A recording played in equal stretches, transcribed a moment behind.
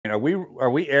Are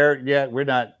we aired yet? We're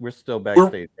not. We're still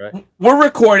backstage, right? We're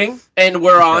recording and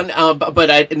we're on,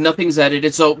 but nothing's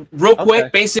edited. So real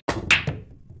quick, basic.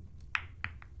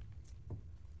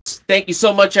 Thank you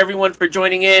so much, everyone, for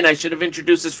joining in. I should have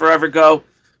introduced this forever ago.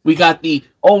 We got the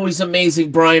always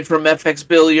amazing Brian from FX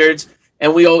Billiards,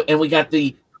 and we got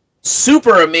the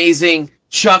super amazing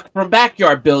Chuck from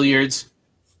Backyard Billiards.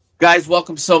 Guys,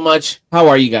 welcome so much. How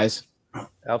are you guys?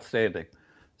 Outstanding.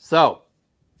 So,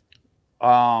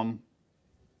 while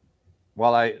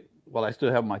I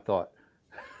still have my thought.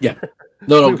 Yeah.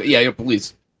 No, yeah,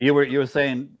 please. You were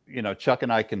saying, Chuck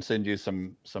and I can send you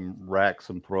some racks,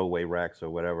 some throwaway racks or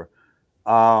whatever.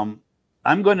 I'm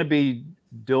going to be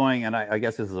doing, and I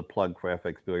guess this is a plug for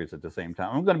FX Billiards at the same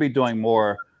time. I'm going to be doing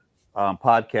more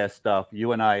podcast stuff.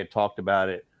 You and I had talked about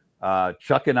it.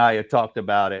 Chuck and I had talked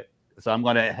about it. So I'm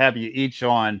going to have you each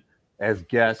on as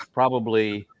guests,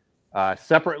 probably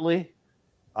separately,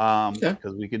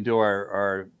 because we can do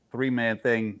our 3-man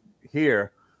thing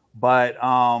here. But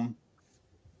on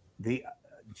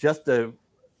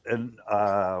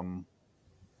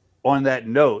that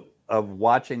note of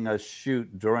watching us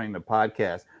shoot during the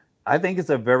podcast, I think it's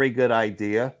a very good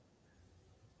idea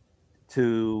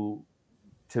to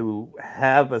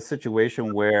have a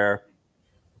situation where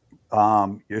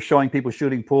you're showing people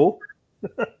shooting pool,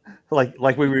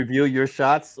 like we review your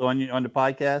shots on the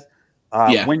podcast,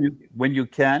 when you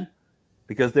can,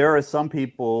 because there are some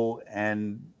people,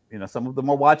 and some of them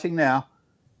are watching now,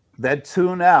 that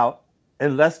tune out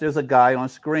unless there's a guy on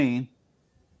screen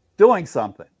doing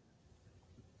something.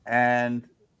 And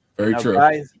very true.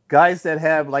 Guys that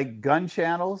have like gun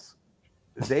channels,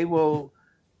 they will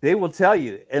tell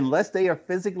you, unless they are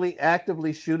physically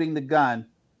actively shooting the gun,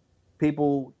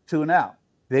 people tune out.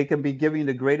 They can be giving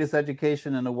the greatest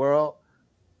education in the world,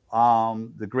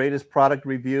 the greatest product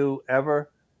review ever.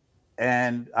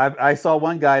 And I saw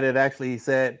one guy that actually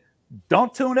said,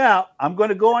 "Don't tune out. I'm going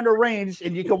to go on the range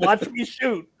and you can watch me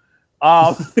shoot."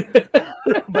 But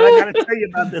I got to tell you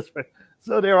about this.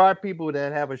 So there are people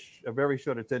that have a very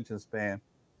short attention span,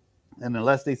 and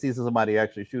unless they see somebody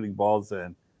actually shooting balls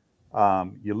in,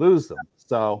 you lose them.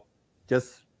 So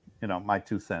just my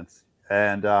 2 cents.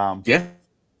 And yeah.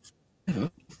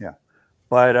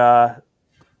 But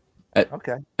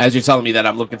okay. As you're telling me that,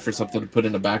 I'm looking for something to put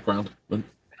in the background.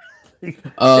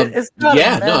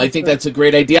 I think that's a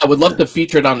great idea. I would love to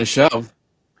feature it on the show.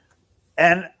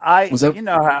 And you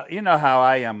know how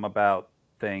I am about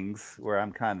things where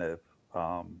I'm kind of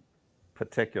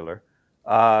particular,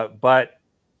 but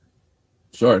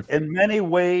sure. In many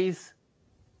ways,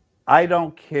 I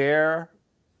don't care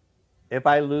if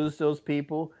I lose those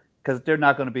people, because they're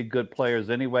not going to be good players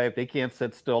anyway. If they can't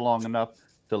sit still long enough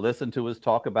to listen to us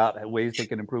talk about ways they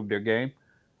can improve their game.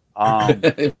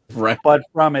 Right. But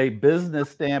from a business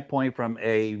standpoint, from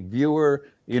a viewer,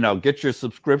 get your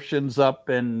subscriptions up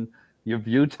and your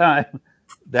view time,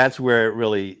 that's where it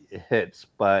really hits.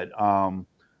 But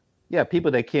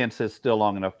people that can't sit still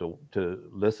long enough to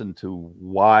listen to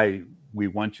why we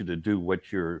want you to do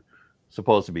what you're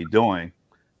supposed to be doing,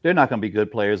 they're not going to be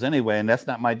good players anyway. And that's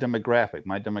not my demographic.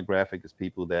 My demographic is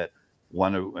people that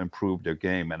want to improve their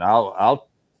game. And I'll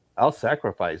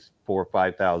sacrifice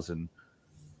 4,000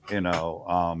 or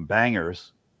 5,000,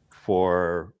 bangers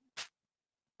for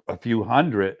a few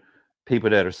hundred people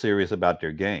that are serious about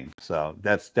their game. So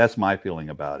that's my feeling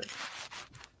about it.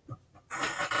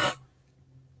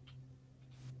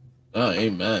 Oh,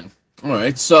 amen. All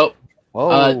right. So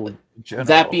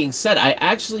that being said, I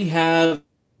actually have,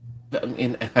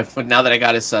 now that I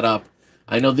got it set up,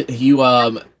 I know that you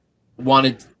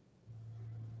wanted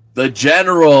the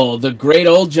general, the great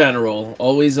old general,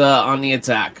 always on the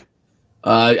attack.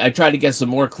 I tried to get some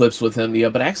more clips with him,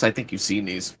 but actually I think you've seen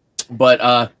these.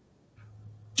 But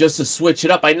just to switch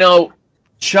it up, I know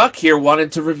Chuck here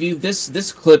wanted to review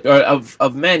this clip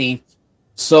of many.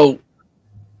 So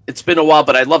it's been a while,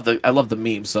 but I love the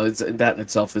meme. So that in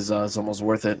itself is almost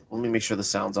worth it. Let me make sure the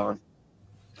sound's on.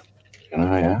 Can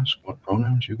I ask what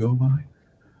pronouns you go by?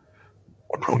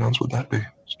 What pronouns would that be?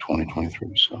 It's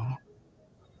 2023, so.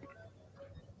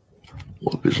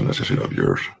 What business is it of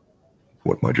yours?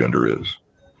 What my gender is?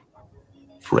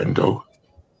 Friendo?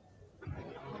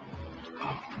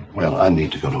 Well, I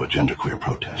need to go to a genderqueer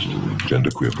protest.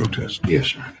 Genderqueer protest? Yes,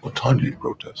 sir. What time do you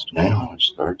protest? Now. It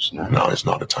starts now. No, it's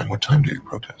not a time. What time do you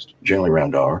protest? Generally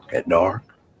around dark. At dark.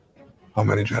 How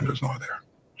many genders are there?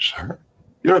 Sir?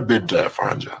 You're a bit deaf,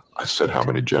 aren't you? I said, how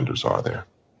many genders are there?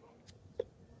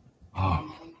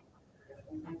 Oh.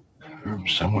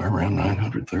 Somewhere around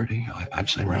 930. I'd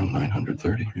say around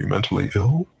 930. Are you mentally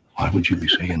ill? Why would you be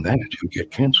saying that? You'd get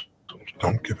canceled.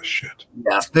 Don't give a shit.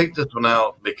 Yeah, I picked this one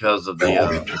out because of the. Yeah,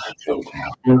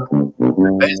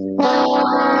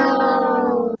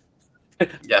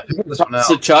 I picked this one out.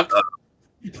 So Chuck,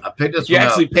 I picked this you're one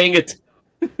actually out. paying it.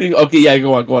 Okay, yeah,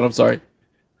 go on. I'm sorry.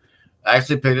 I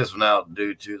actually picked this one out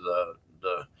due to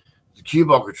the cue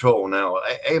ball control. Now,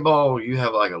 A ball, you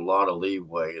have like a lot of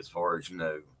leeway as far as you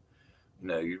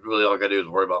really all got to do is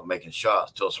worry about making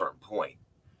shots till a certain point.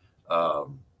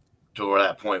 To where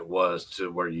that point was to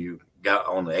where you got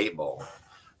on the 8 ball.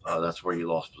 That's where you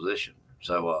lost position.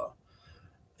 So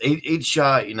each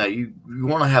shot, you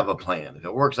want to have a plan. If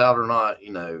it works out or not,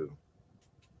 it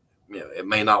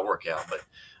may not work out, but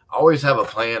always have a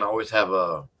plan. Always have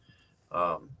a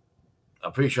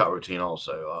pre-shot routine.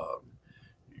 Also,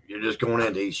 you're just going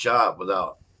into each shot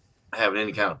without having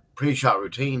any kind of pre-shot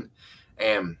routine.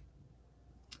 And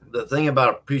the thing about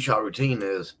a pre-shot routine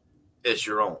is it's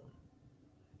your own.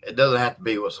 It doesn't have to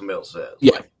be what somebody else says.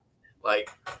 Yeah.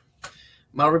 Like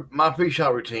my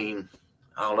pre-shot routine,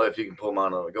 I don't know if you can pull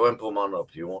mine up. Go ahead and pull mine up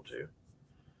if you want to.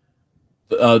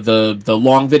 The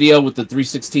long video with the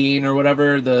 316 or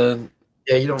whatever, you don't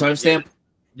timestamp?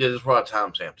 Yeah, just where I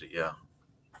timestamped it, yeah.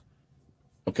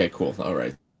 Okay, cool. All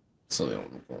right. So they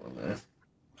don't go on there.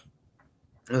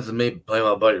 This is me playing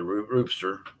my buddy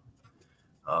Roopster.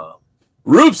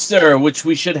 Roopster, which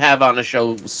we should have on the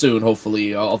show soon,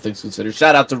 hopefully, all things considered.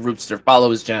 Shout out to Roopster.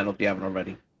 Follow his channel if you haven't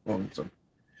already.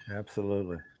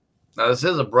 Absolutely. Now, this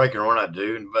is a break and run I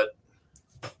do, but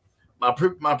my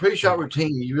pre-shot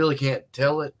routine, you really can't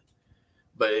tell it.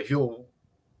 But if you'll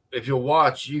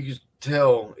watch, you can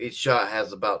tell each shot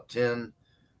has about 10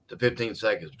 to 15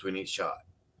 seconds between each shot.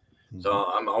 Mm-hmm. So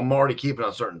I'm already keeping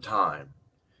a certain time.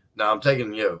 Now I'm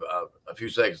taking a few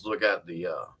seconds to look at the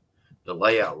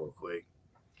layout real quick.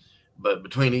 But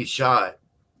between each shot,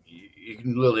 you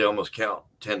can literally almost count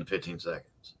 10 to 15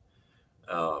 seconds.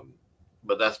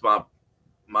 But that's my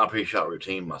pre-shot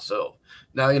routine myself.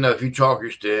 Now, if you chalk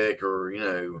your stick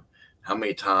or, how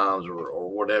many times or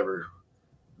whatever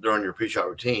during your pre-shot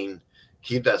routine,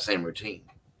 keep that same routine.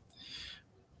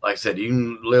 Like I said, you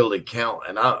can literally count.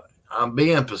 And I'm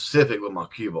being specific with my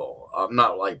cue ball. I'm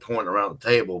not like pointing around the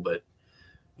table, but,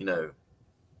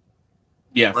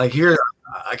 yeah. Like here,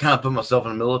 I kind of put myself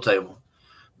in the middle of the table.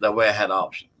 That way I had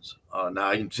options.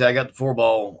 Now you can see I got the 4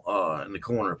 ball in the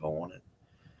corner if I want it.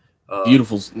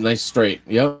 Beautiful, nice straight.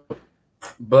 Yep.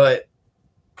 But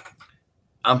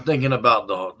I'm thinking about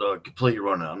the complete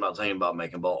run out. I'm not thinking about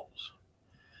making balls.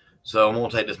 So I'm going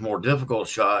to take this more difficult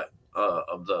shot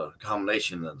of the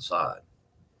combination on the side.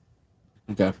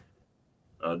 Okay.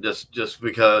 Just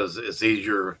because it's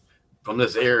easier from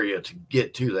this area to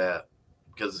get to that,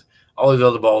 because all these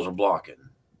other balls are blocking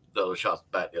the other shots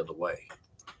back the other way.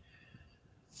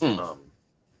 So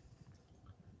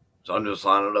I'm just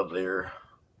lining it up there.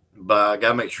 But I got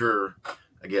to make sure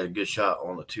I get a good shot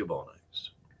on the 2 ball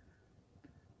next.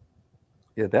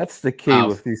 Yeah, that's the key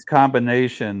with these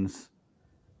combinations.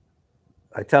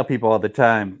 I tell people all the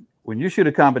time, when you shoot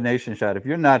a combination shot, if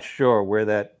you're not sure where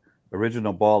that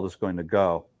original ball is going to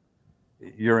go,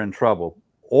 you're in trouble.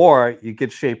 Or you get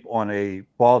shape on a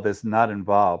ball that's not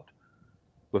involved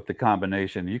with the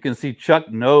combination. You can see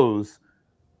Chuck knows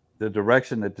the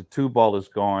direction that the 2 ball is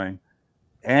going,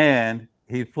 and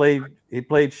he played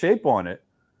shape on it,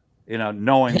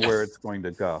 knowing where it's going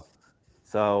to go.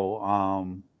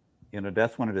 So,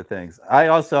 that's one of the things. I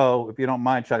also, if you don't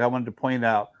mind, Chuck, I wanted to point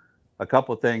out a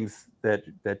couple of things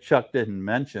that Chuck didn't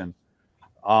mention.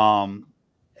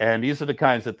 And these are the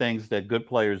kinds of things that good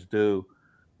players do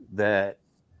that,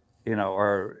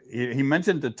 or he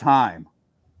mentioned the time.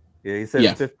 He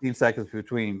said 15 seconds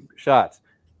between shots.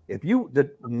 If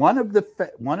one of the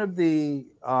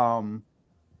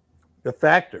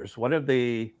factors, one of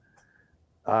the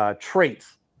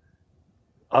traits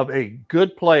of a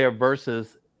good player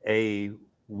versus a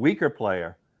weaker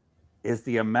player is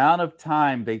the amount of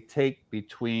time they take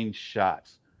between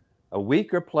shots. A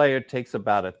weaker player takes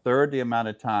about a third the amount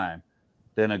of time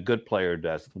than a good player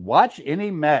does. Watch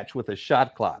any match with a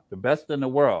shot clock, the best in the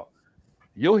world.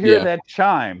 You'll hear that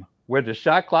chime where the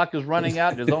shot clock is running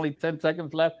out. There's only 10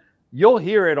 seconds left. You'll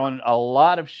hear it on a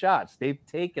lot of shots. They've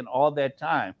taken all that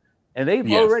time. And they've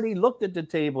already looked at the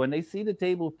table, and they see the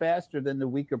table faster than the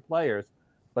weaker players,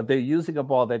 but they're using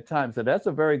up all that time. So that's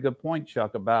a very good point,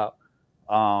 Chuck, about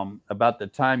the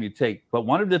time you take. But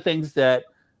one of the things that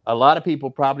a lot of people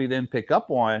probably didn't pick up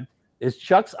on is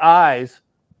Chuck's eyes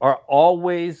are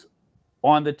always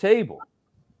on the table.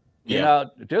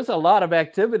 There's a lot of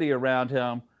activity around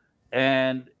him,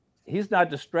 and he's not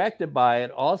distracted by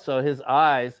it. Also, his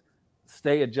eyes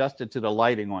stay adjusted to the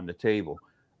lighting on the table.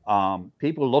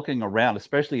 People looking around,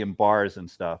 especially in bars and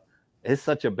stuff, it's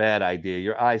such a bad idea.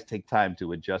 Your eyes take time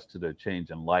to adjust to the change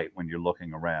in light when you're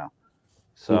looking around.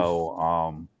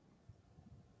 So,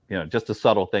 you know, just a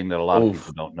subtle thing that a lot of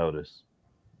people don't notice.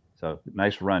 So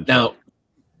nice run. Now, Chuck.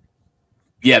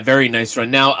 yeah, very nice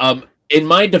run. Now, in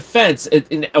my defense,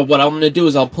 what I'm going to do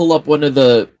is I'll pull up one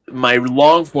of my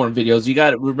long form videos. You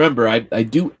got to remember, I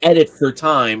do edit for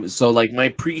time, so like my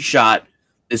pre-shot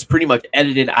is pretty much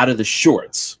edited out of the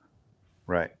shorts,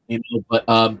 right? You know,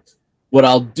 but what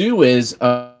I'll do is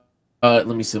let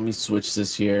me switch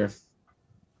this here.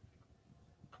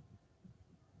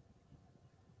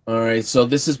 All right, so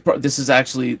this is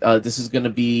actually this is going to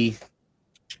be.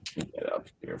 Let me get up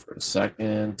here for a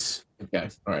second. Okay,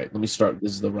 all right. Let me start.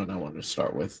 This is the run I wanted to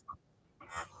start with.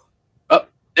 Oh,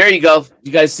 there you go.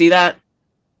 You guys see that?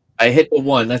 I hit the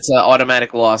 1. That's an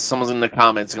automatic loss. Someone's in the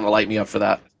comments going to light me up for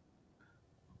that.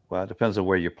 Well, it depends on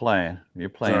where you're playing. If you're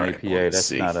playing right, APA.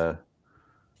 That's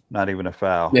not even a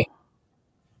foul. Yeah.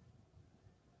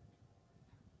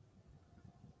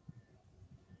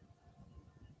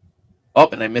 Oh,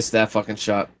 and I missed that fucking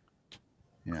shot.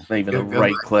 Yeah. Not even the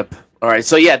right clip. All right,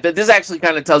 so yeah, this actually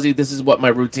kind of tells you this is what my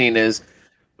routine is.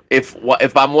 If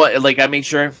I'm like, I make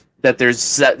sure that there's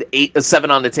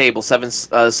 7 on the table, 7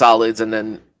 solids, and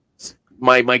then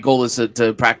my goal is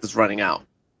to practice running out.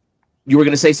 You were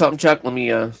gonna say something, Chuck? Let me.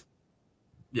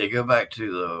 Yeah, go back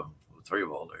to the 3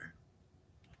 ball there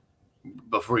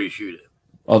before you shoot it.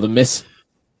 Oh, the miss.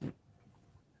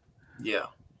 Yeah.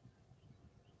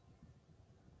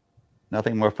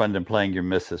 Nothing more fun than playing your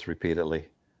misses repeatedly.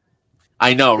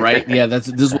 I know, right? Yeah, this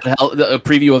is what hell, a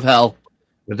preview of hell.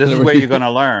 But this is where you're going to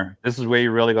learn. This is where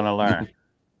you're really going to learn.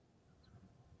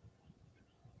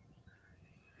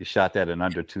 You shot that in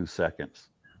under 2 seconds.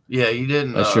 Yeah, you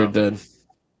didn't. I sure did.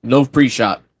 No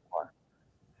pre-shot.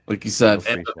 Like you said,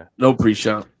 no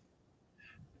pre-shot.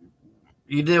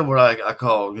 You did what I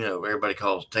call, you know, everybody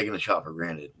calls taking the shot for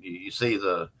granted. You see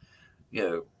the, you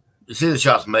know, you see the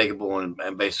shot's makeable,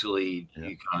 and basically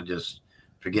you kind of just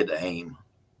forget to aim.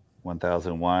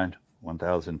 1001,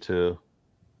 1002.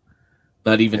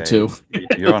 Not even 2.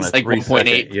 You're on a like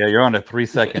 3-second. Yeah, you're on a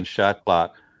 3-second shot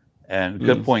clock. And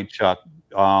good point, Chuck.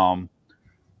 And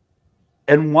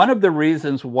one of the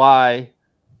reasons why,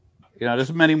 you know,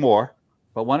 there's many more,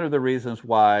 but one of the reasons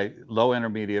why low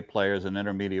intermediate players and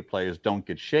intermediate players don't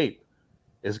get shape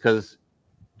is because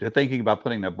they're thinking about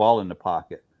putting their ball in the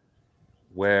pocket,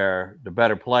 where the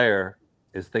better player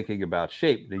is thinking about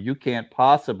shape. That you can't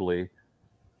possibly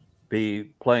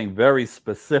be playing very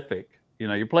specific. You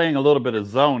know, you're playing a little bit of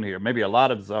zone here, maybe a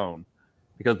lot of zone,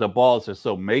 because the balls are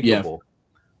so makeable.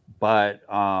 Yeah. But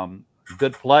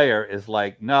good player is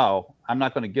like, no, I'm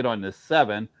not going to get on this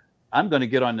 7. I'm going to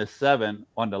get on this 7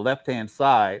 on the left-hand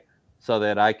side so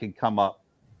that I can come up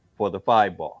for the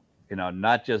 5 ball, you know,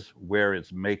 not just where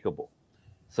it's makeable.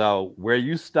 So where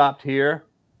you stopped here,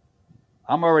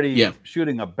 I'm already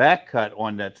shooting a back cut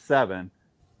on that 7.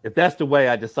 If that's the way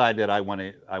I decide that I want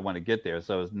to get there.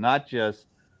 So it's not just,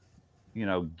 you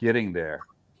know, getting there.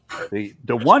 The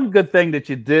one good thing that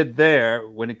you did there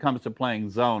when it comes to playing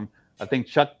zone, I think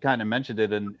Chuck kind of mentioned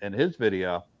it in his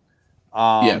video,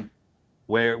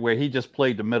 where he just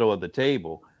played the middle of the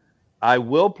table. I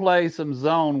will play some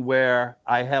zone where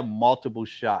I have multiple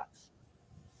shots,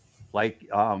 like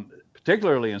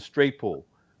particularly in straight pool,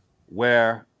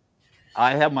 where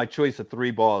I have my choice of 3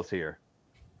 balls here.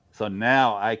 So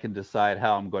now I can decide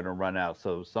how I'm going to run out.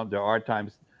 So there are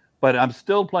times, but I'm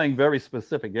still playing very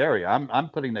specific area. I'm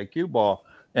putting that cue ball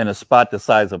in a spot the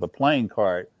size of a playing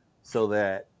card so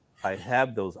that I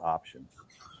have those options.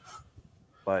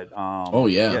 But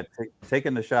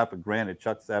taking the shot for granted,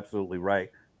 Chuck's absolutely right.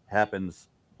 Happens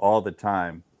all the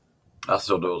time. I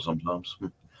still do it sometimes.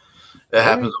 It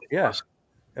happens. Yeah,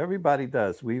 everybody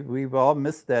does. We've all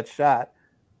missed that shot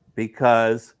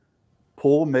because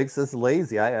pool makes us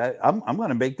lazy. I'm going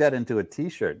to make that into a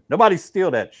T-shirt. Nobody steal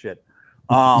that shit.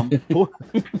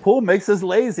 Pool makes us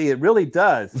lazy. It really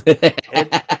does.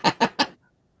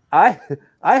 I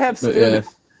have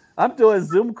students. I'm doing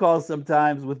Zoom calls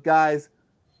sometimes with guys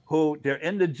who they're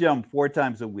in the gym 4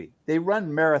 times a week. They run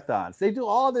marathons. They do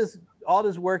all this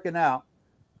working out,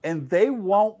 and they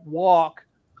won't walk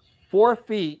 4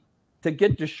 feet to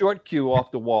get the short cue off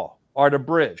the wall or the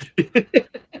bridge.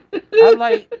 I'm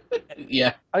like,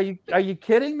 are you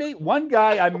kidding me? One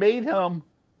guy, I made him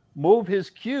move his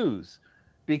cues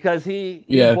because he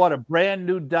bought a brand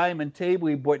new diamond table.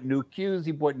 He bought new cues.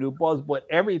 He bought new balls, bought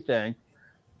everything.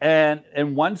 And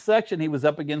in one section, he was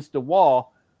up against the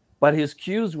wall, but his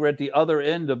cues were at the other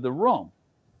end of the room.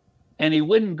 And he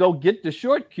wouldn't go get the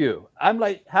short cue. I'm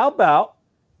like, how about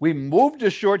we move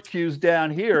the short cues down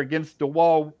here against the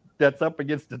wall that's up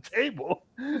against the table,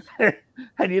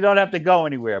 and you don't have to go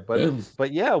anywhere.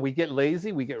 But yeah, we get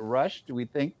lazy, we get rushed, we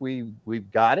think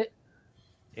we've got it.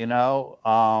 You know,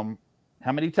 how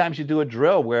many times you do a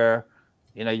drill where,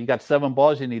 you know, you got 7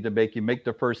 balls you need to make, you make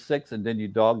the first 6, and then you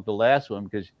dog the last one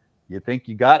because you think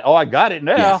you got, I got it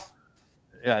now.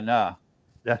 Yeah, no.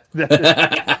 That's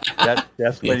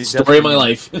story of my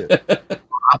life.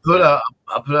 I put out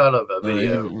a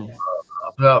video.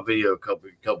 I put out a video a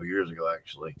couple years ago,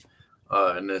 actually,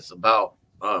 and it's about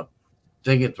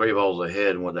thinking 3 balls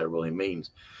ahead and what that really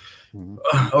means.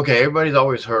 Mm-hmm. Okay, everybody's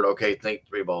always heard, okay, think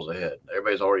 3 balls ahead.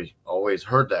 Everybody's always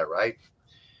heard that, right?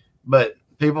 But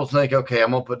people think, okay,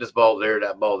 I'm gonna put this ball there,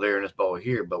 that ball there, and this ball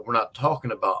here. But we're not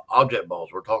talking about object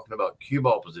balls. We're talking about cue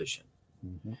ball position.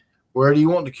 Mm-hmm. Where do you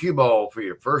want the cue ball for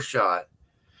your first shot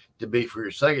to be for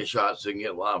your second shot so you can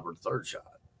get a line for the third shot?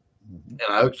 Mm-hmm.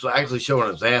 And I actually show an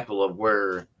example of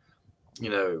where, you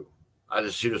know, I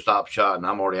just shoot a stop shot and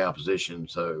I'm already out of position.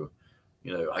 So,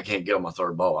 you know, I can't get on my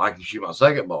third ball. I can shoot my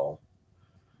second ball,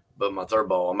 but my third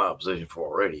ball I'm out of position for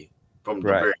already from the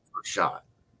very first shot.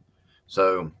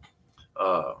 So,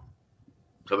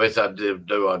 basically I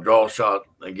do a draw shot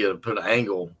and put an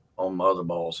angle on my other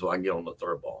ball so I can get on the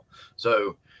third ball.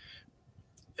 So,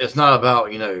 it's not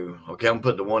about, you know, okay, I'm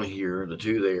putting the 1 here, the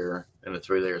 2 there, and the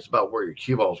 3 there. It's about where your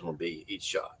cue ball is going to be each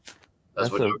shot.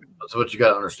 That's what you got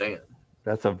to understand.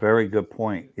 That's a very good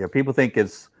point. Yeah, people think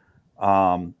it's,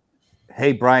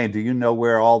 hey, Brian, do you know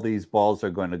where all these balls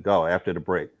are going to go after the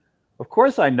break? Of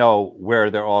course I know where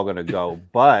they're all going to go,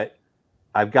 but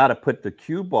I've got to put the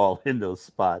cue ball in those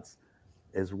spots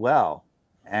as well.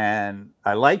 And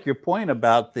I like your point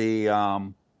about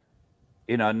the,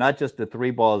 you know, not just the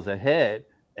 3 balls ahead.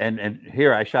 And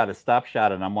here I shot a stop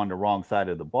shot and I'm on the wrong side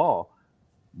of the ball.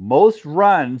 Most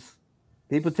runs,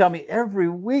 people tell me every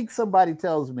week, somebody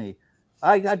tells me,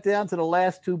 I got down to the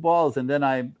last 2 balls and then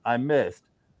I missed.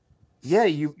 Yeah,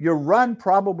 your run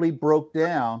probably broke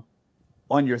down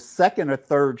on your second or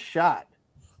third shot,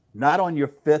 not on your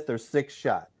 5th or 6th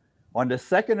shot. On the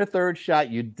second or third shot,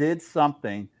 you did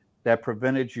something that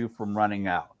prevented you from running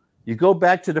out. You go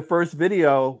back to the first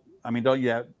video. I mean, don't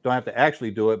have to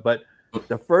actually do it, but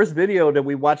the first video that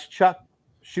we watched Chuck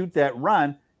shoot that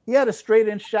run, he had a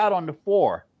straight-in shot on the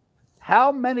 4.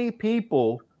 How many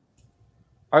people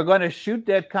are going to shoot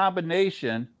that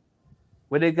combination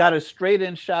when they got a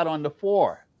straight-in shot on the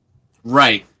 4?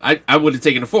 Right. I would have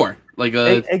taken a 4. Like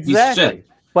exactly.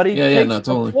 But he takes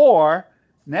the 4.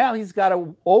 Now he's got to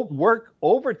work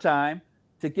overtime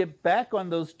to get back on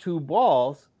those 2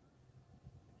 balls.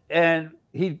 And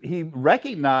he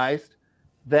recognized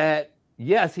that,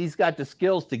 yes, he's got the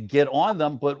skills to get on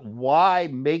them, but why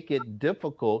make it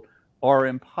difficult or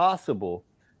impossible?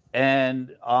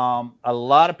 And a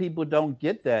lot of people don't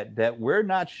get that we're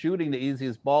not shooting the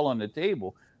easiest ball on the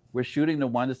table. We're shooting the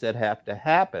ones that have to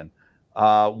happen.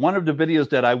 One of the videos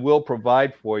that I will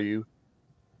provide for you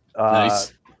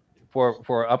nice.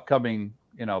 for upcoming,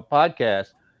 you know, podcast,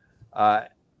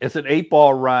 it's an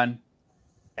 8-ball run,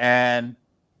 and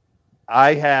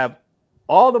I have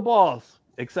all the balls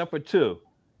except for 2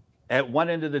 at one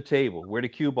end of the table where the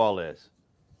cue ball is.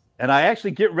 And I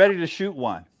actually get ready to shoot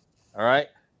one. All right.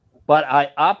 But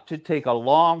I opt to take a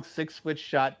long 6-foot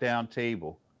shot down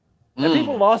table. And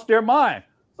people lost their mind.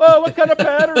 Oh, what kind of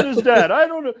pattern is that? I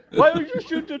don't know. Why would you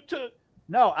shoot the 2?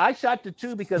 No, I shot the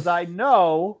 2 because I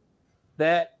know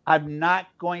that I'm not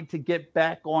going to get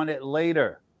back on it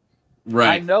later. Right.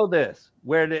 I know this.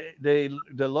 Where the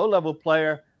low-level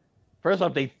player, first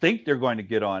off, they think they're going to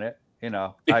get on it. You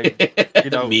know,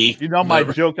 my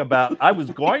joke about I was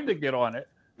going to get on it.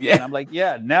 Yeah. And I'm like,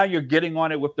 yeah, now you're getting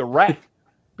on it with the rack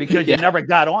because you never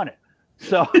got on it.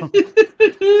 So,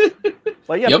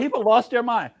 but yeah, people lost their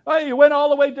mind. Oh, you went all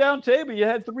the way down table. You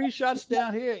had 3 shots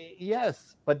down here.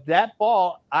 Yes. But that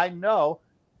ball, I know,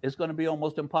 is going to be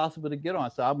almost impossible to get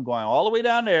on. So I'm going all the way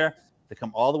down there to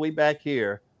come all the way back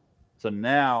here. So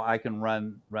now I can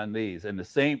run these. And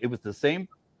it was the same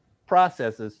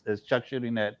process as Chuck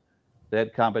shooting that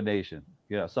combination.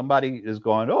 You know, somebody is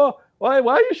going, oh, why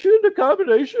are you shooting the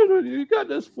combination? You got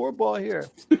this 4 ball here.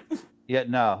 Yeah,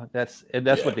 no, that's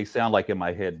what they sound like in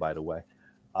my head, by the way.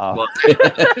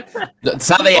 That's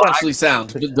how they actually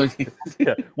sound.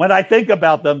 Yeah. When I think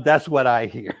about them, that's what I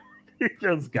hear.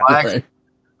 I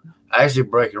actually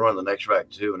break and run the next rack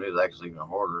too, and it was actually even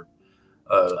harder.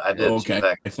 I did. Okay.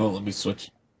 So let me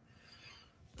switch.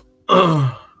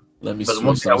 Let me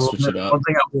switch it up.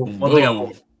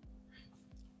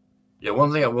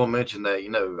 One thing I will mention that, you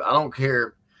know, I don't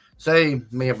care. Say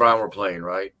me and Brian were playing,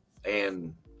 right?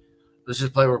 And let's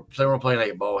just say we're playing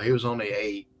 8 ball. He was only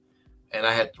 8, and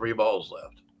I had 3 balls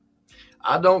left.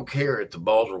 I don't care if the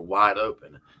balls are wide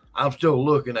open. I'm still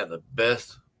looking at the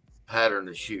best pattern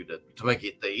to shoot to make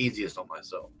it the easiest on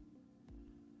myself.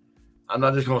 I'm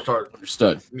not just going to start.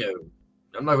 Understood.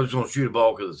 I'm not just going to shoot a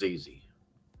ball because it's easy.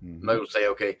 I'm not going to say,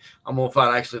 okay, I'm going to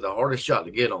find actually the hardest shot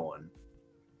to get on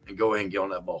and go ahead and get on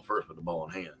that ball first with the ball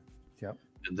in hand. Yep.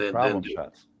 And then problem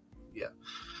shots. Yeah.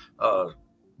 But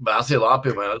I see a lot of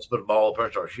people, man, let's put a ball up there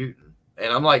and start shooting.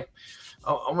 And I'm like,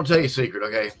 I'm going to tell you a secret,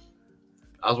 okay?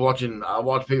 I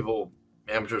watch people,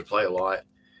 amateurs play a lot,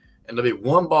 and there'll be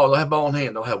one ball, they'll have ball in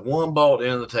hand, they'll have one ball at the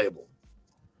end of the table.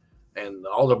 And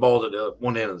all their balls at the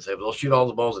one end of the table. They'll shoot all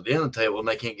the balls at the end of the table, and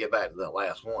they can't get back to that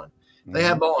last one. They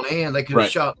have ball in hand, they could have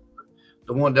shot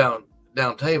the one down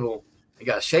table and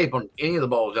got shape on any of the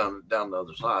balls down the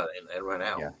other side and ran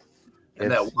out. Yeah.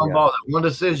 And that one ball, that one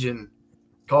decision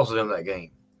costed them that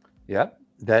game. Yep.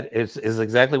 That is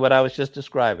exactly what I was just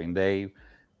describing.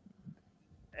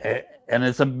 And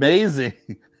it's amazing.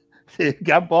 They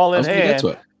got ball in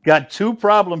hand, got 2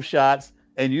 problem shots,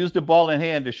 and used the ball in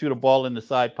hand to shoot a ball in the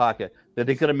side pocket that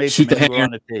they could have made from anywhere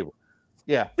on the table.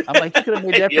 Yeah. I'm like, you could have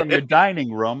made that from your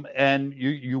dining room, and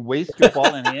you waste your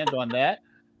ball in hand on that,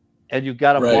 and you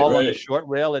got a ball on the short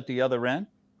rail at the other end.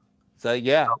 So,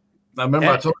 yeah. I remember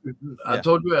I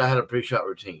told you I had a pre-shot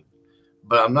routine,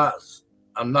 but I'm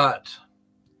not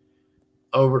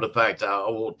over the fact that I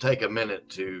will take a minute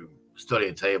to study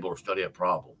a table or study a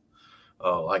problem.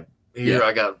 Like here,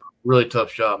 I got a really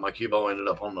tough shot. My cue ball ended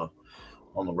up on the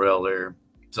rail there.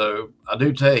 So I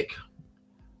do take,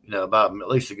 about at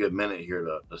least a good minute here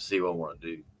to see what I want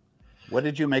to do. What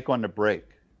did you make on the break?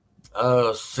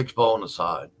 6 ball on the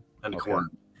side and the corner.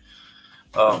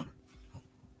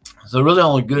 So really the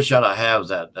only good shot I have is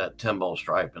that 10 ball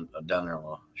stripe down there on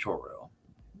the short rail.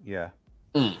 Yeah.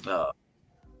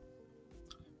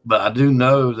 But I do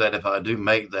know that if I do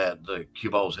make that, the cue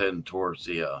ball's heading towards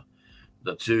the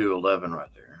 211 right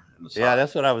there. In the side. Yeah,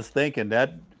 that's what I was thinking.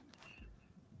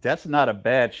 That's not a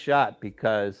bad shot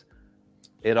because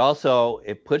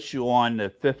it puts you on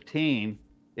the 15.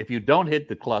 If you don't hit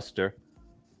the cluster,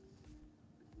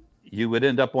 you would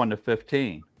end up on the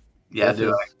 15. Yeah,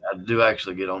 I do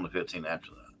actually get on the 15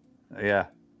 after that. Yeah.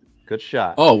 Good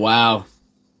shot. Oh, wow.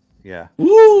 Yeah.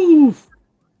 Woo!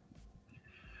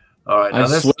 All right. Now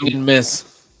swing and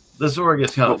miss. This is where it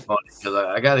gets kind of funny because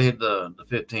I got to hit the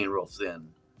 15 real thin.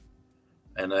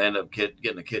 And I end up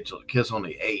getting a kiss on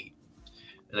the 8.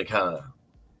 And it kind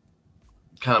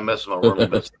of messes my world a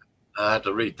bit. I have to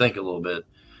rethink a little bit.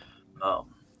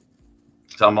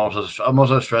 So I'm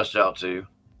also stressed out too.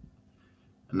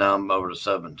 And now I'm over to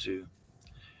 7 too.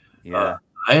 Yeah.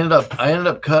 I ended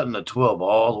up cutting the 12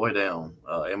 all the way down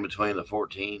in between the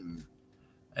 14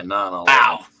 and 9.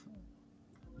 Wow.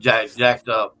 Jacked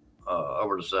up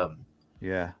over to 7.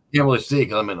 Yeah. Can't really see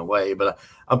because I'm in the way, but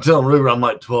I'm telling Ruben I'm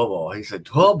like 12 ball. He said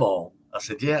 12 ball. I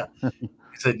said yeah. He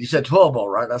said you said 12 ball,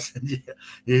 right? I said yeah.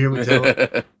 You hear me tell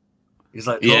him? He's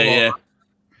like 12 ball. Right?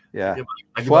 Yeah.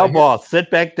 12 ball. Sit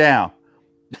back down.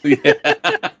 Yeah.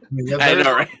 I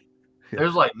know, right?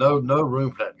 There's like no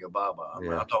room for that to go by. I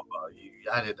mean, I'm talking about you.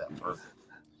 I did that perfect.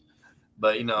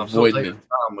 But I'm still taking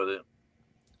time with it.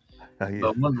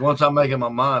 But once I make up my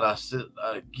mind,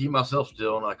 I keep myself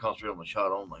still and I concentrate on the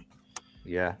shot only.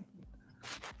 Yeah.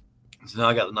 So now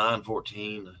I got the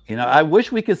 9-14. I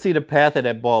wish we could see the path of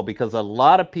that ball because a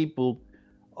lot of people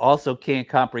also can't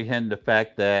comprehend the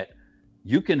fact that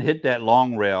you can hit that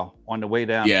long rail on the way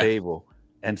down table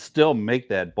and still make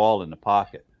that ball in the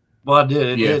pocket. Well, I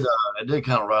did. It did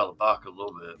kind of rattle the pocket a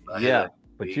little bit.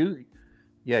 But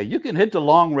you can hit the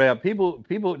long rail. People.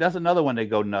 That's another one they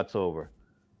go nuts over.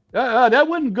 That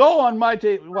wouldn't go on my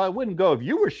table. Well, it wouldn't go if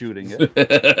you were shooting it.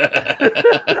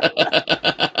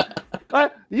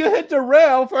 You hit the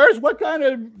rail first. What kind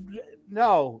of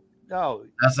no?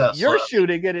 You're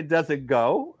shooting it. It doesn't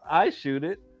go. I shoot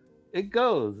it. It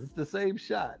goes. It's the same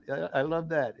shot. I love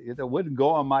that. It wouldn't go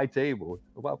on my table.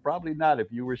 Well, probably not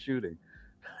if you were shooting.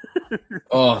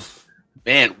 Oh,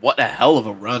 man, what a hell of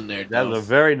a run there. That was a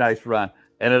very nice run.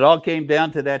 And it all came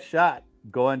down to that shot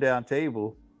going down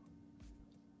table.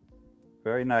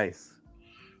 Very nice.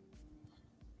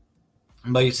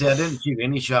 But you see, I didn't shoot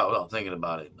any shot without thinking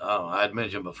about it. I had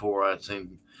mentioned before I'd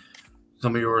seen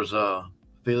some of yours,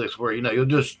 Felix, where you'll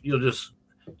just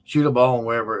shoot a ball and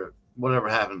whatever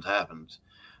happens.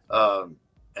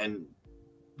 And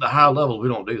the higher levels we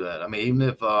don't do that. I mean, even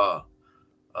if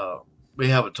we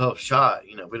have a tough shot,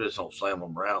 we just don't slam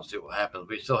them around, see what happens.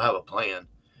 We still have a plan.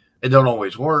 It don't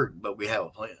always work, but we have a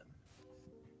plan.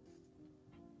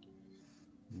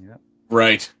 Yeah.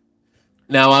 Right.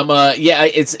 Now I'm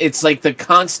it's like the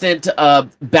constant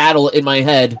battle in my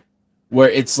head where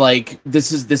it's like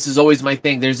this is always my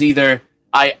thing. There's either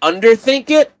I underthink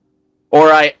it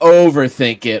or I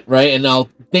overthink it, right? And I'll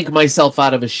think myself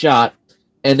out of a shot,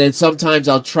 and then sometimes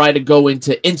I'll try to go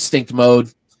into instinct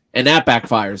mode, and that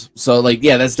backfires. So, like,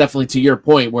 yeah, that's definitely to your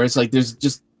point, where it's like there's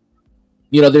just,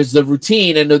 you know, there's the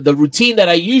routine, and the routine that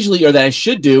I usually, or that I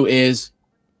should do, is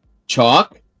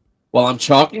chalk. While I'm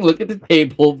chalking, look at the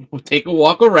table, take a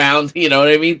walk around, you know what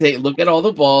I mean? Look at all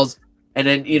the balls, and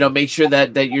then, you know, make sure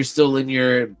that you're still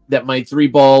in that my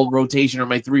 3-ball rotation or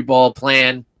my 3-ball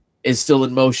plan is still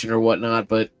in motion or whatnot.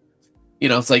 But, you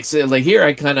know, it's like here,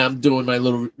 I'm doing my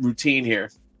little routine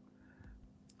here.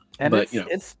 And but,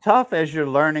 it's tough as you're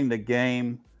learning the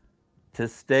game to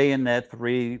stay in that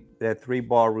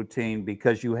 3-ball routine,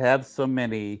 because you have so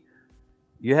many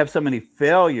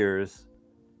failures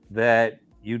that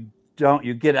you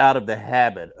get out of the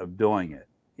habit of doing it.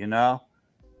 You know,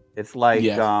 it's like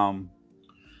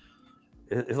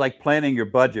it's like planning your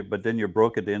budget, but then you're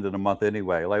broke at the end of the month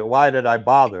anyway. Like, why did I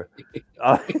bother? You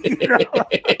know?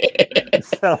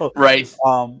 So, right.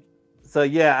 So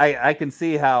yeah, I can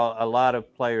see how a lot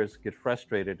of players get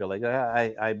frustrated. They're like,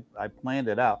 I planned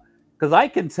it out, because I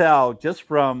can tell just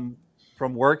from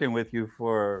working with you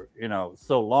for, you know,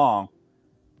 so long,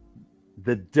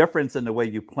 the difference in the way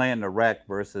you plan the rec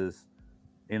versus,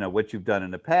 you know, what you've done in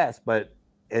the past. But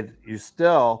you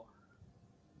still,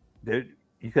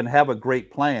 you can have a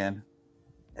great plan,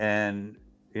 and,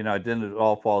 you know, then it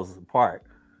all falls apart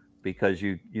because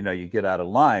you get out of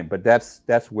line. But that's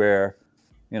where,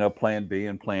 you know, plan B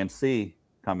and plan C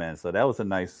come in. So that was a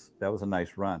nice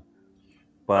run.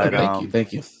 But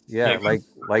thank you. Yeah, like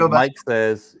Mike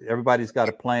says, everybody's got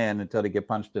a plan until they get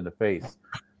punched in the face.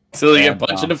 Until they get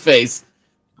punched in the face.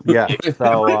 Yeah.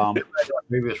 So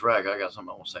previous rack, I got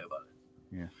something I want to say about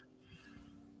it. Yeah.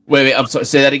 Wait, I'm sorry.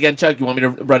 Say that again, Chuck. You want me to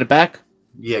run it back?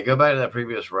 Yeah, go back to that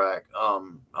previous rack. I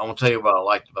want to tell you what I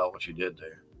liked about what you did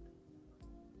there.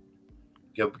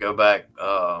 Go back.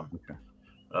 Okay.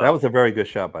 That was a very good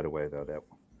shot, by the way, though. That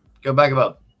one. Go back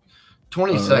about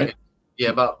 20 seconds. Right. Yeah,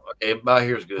 about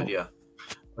here's good. Yeah.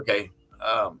 Okay.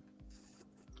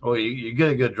 Well, you get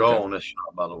a good draw on this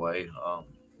shot, by the way.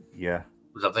 Yeah.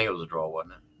 Because I think it was a draw,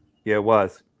 wasn't it? Yeah, it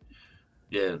was.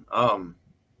 Yeah.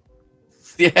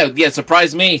 Yeah.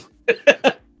 Surprised me.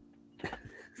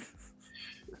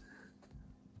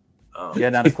 Yeah.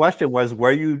 Now the question was,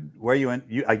 were you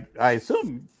in? I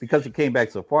assume because you came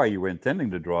back so far, you were intending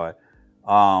to draw it.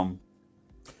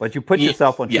 But you put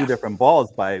yourself on two different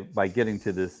balls by getting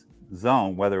to this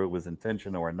zone, whether it was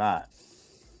intentional or not.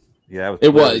 Yeah, it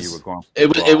was. You were going. It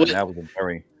was. That was a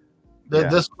very.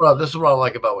 This is what I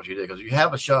like about what you did, because you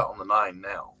have a shot on the 9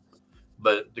 now,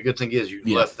 but the good thing is you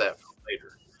left that for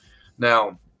later.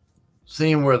 Now,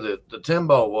 seeing where the 10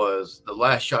 ball was, the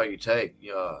last shot you take,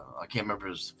 I can't remember if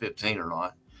it was 15 or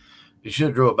not. You should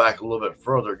have drove it back a little bit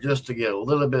further just to get a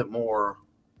little bit more.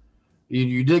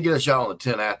 You did get a shot on the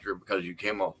 10 after, because you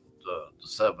came off the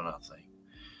 7, I think.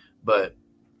 But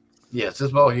yes,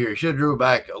 this ball here, you should have drew it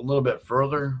back a little bit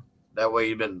further. That way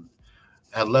you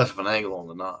had less of an angle on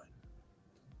the 9.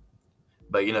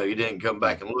 But, you didn't come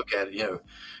back and look at it. You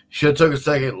should have took a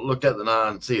second, looked at the 9,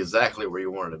 and see exactly where you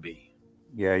wanted to be.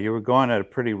 Yeah, you were going at a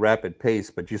pretty rapid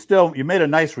pace, but you made a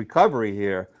nice recovery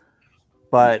here.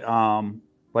 But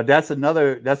that's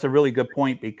a really good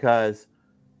point, because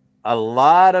a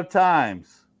lot of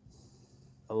times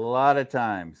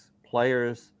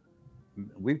players,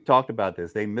 we've talked about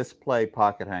this, they misplay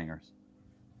pocket hangers.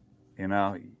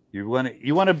 You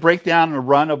want to break down a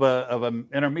run of an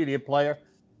intermediate player,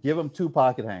 give them 2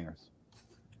 pocket hangers.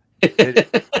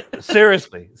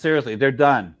 Seriously, they're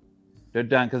done. They're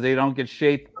done, because they don't get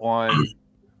shape on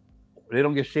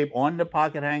the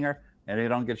pocket hanger, and they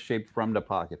don't get shape from the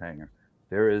pocket hanger.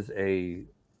 There is a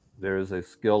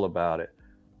skill about it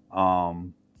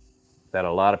that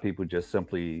a lot of people just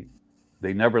simply,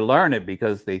 they never learn it,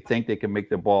 because they think they can make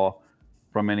the ball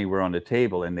from anywhere on the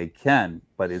table, and they can,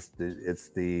 but it's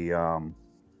the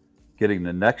getting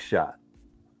the next shot.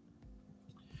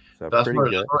 So that's where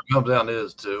it comes down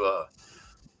to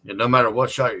no matter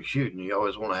what shot you're shooting, you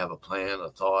always want to have a plan,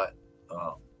 a thought.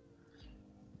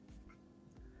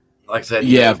 Like I said,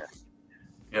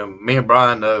 me and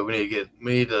Brian know we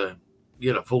need to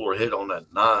get a fuller hit on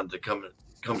that 9 to come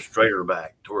straighter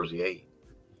back towards the 8.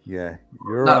 Yeah,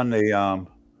 you're on the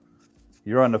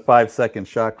 5-second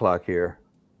shot clock here.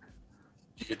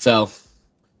 You can tell.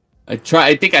 I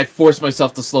think I forced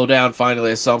myself to slow down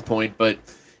finally at some point, but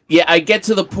yeah, I get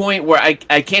to the point where I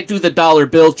can't do the dollar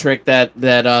bill trick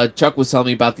that Chuck was telling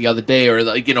me about the other day, or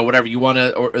whatever you want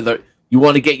to, you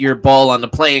want to get your ball on the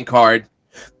playing card.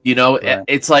 Right.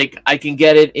 It's like I can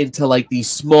get it into like these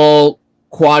small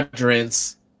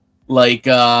quadrants, like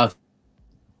I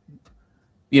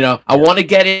want to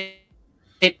get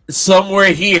it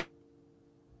somewhere here.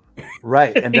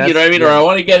 Right, and you know what I mean, or I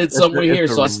want to get it somewhere here,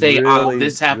 so I stay on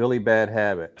this half. Really bad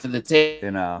habit for the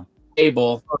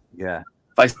table. Yeah,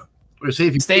 if I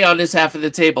stay on this half of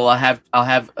the table, I'll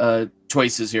have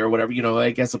choices here or whatever.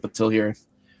 I guess up until here.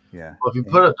 Yeah. Well, if you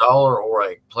put $1 or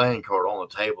a playing card on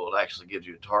the table, it actually gives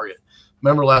you a target.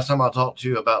 Remember last time I talked to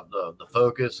you about the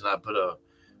focus, and I put a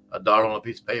dot on a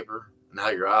piece of paper and how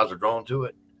your eyes are drawn to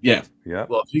it? Yeah. Yeah.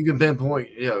 Well, if you can pinpoint,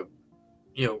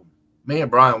 me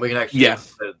and Brian, we can actually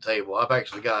sit at the table. I've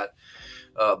actually got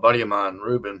a buddy of mine,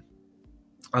 Ruben.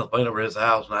 I was playing over his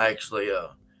house, and I actually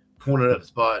pointed at the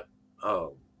spot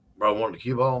where I wanted the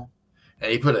cue ball,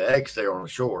 and he put an X there on the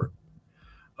short.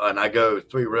 And I go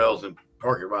 3 rails and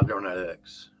park it right there on that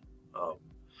X.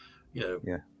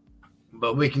 Yeah.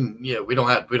 But we can, we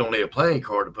don't need a playing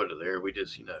card to put it there. We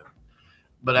just,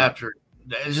 but after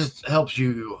it just helps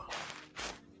you,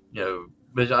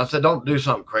 but I said, don't do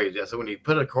something crazy. I said, when you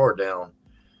put a card down,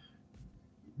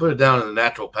 put it down in the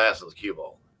natural pass of the cue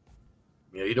ball.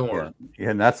 You don't want to. Yeah,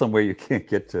 and that's somewhere you can't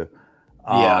get to.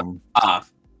 Yeah.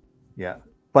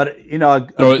 But, a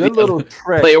good little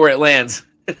trick. Play it where it lands.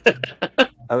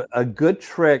 a good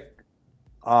trick,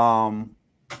 and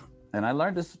I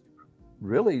learned this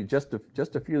really just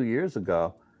a few years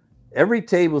ago. Every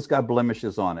table's got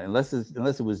blemishes on it, unless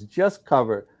it was just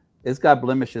covered. It's got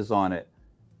blemishes on it,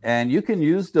 and you can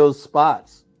use those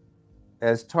spots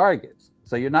as targets.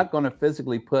 So you're not going to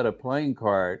physically put a playing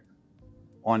card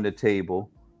on the table,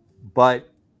 but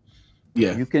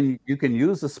you can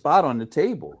use a spot on the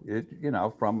table,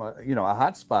 from a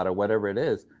hot spot or whatever it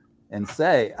is, and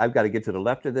say, I've got to get to the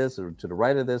left of this or to the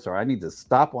right of this, or I need to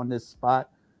stop on this spot.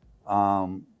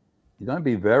 You're going to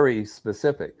be very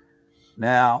specific.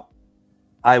 Now,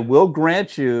 I will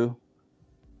grant you,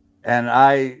 and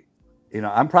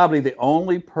I'm probably the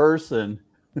only person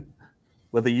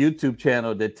with a YouTube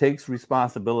channel that takes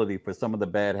responsibility for some of the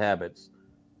bad habits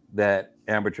that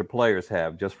amateur players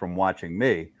have just from watching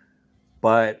me.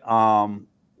 But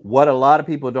what a lot of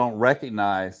people don't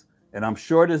recognize, and I'm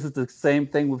sure this is the same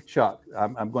thing with Chuck.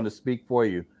 I'm going to speak for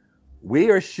you. We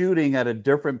are shooting at a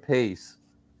different pace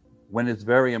when it's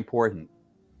very important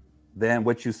than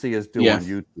what you see us do on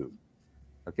YouTube.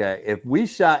 Okay.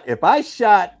 If I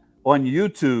shot on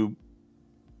YouTube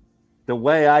the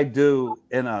way I do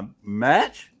in a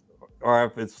match, or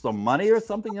if it's some money or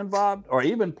something involved, or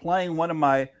even playing one of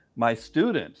my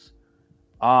students,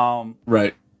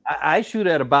 right. I shoot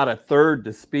at about 1/3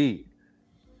 the speed.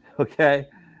 Okay.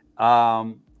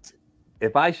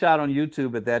 If I shot on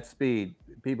YouTube at that speed,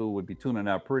 people would be tuning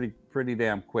out pretty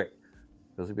damn quick,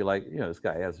 because it'd be like, this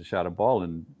guy hasn't shot a ball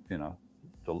in,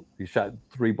 he shot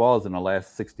 3 balls in the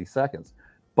last 60 seconds.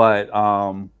 But,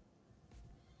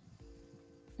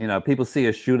 people see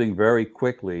us shooting very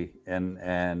quickly, and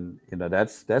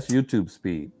that's YouTube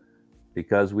speed,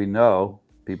 because we know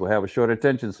people have a short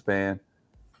attention span.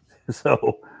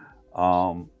 So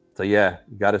yeah,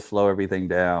 you got to slow everything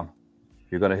down.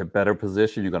 You're going to hit better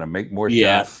position. You're going to make more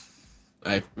shots.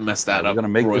 I messed that up. We're going to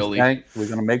make royally. this bank. We're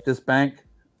going to make this bank.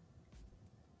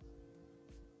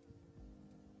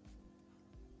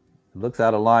 It looks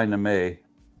out of line to me.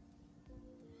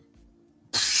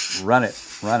 Run it.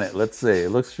 Let's see.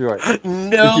 It looks short.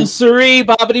 No, siree,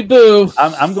 bobbity boo.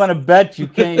 I'm going to bet you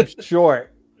came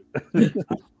short.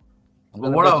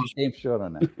 What else came short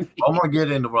on that? I'm going to get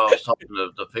into what I was talking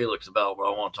to Felix about. What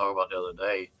I want to talk about the other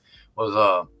day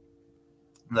was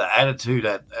the attitude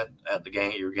at the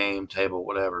game, your game table,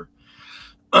 whatever.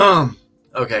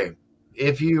 Okay,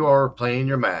 if you are playing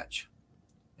your match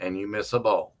and you miss a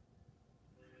ball,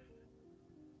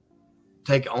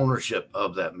 take ownership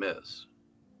of that miss.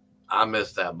 I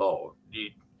missed that ball.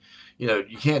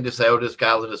 You can't just say, "Oh, this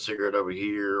guy lit a cigarette over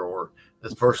here," or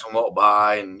this person walked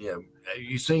by, and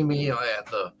you see me at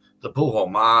the pool hall.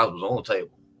 My eyes was on the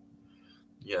table.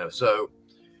 So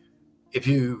if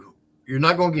you're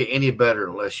not going to get any better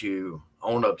unless you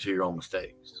own up to your own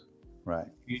mistakes. Right.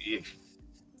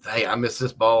 Hey, I missed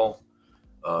this ball.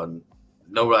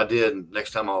 Know what I did.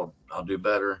 Next time I'll do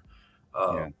better.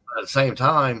 At the same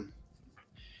time,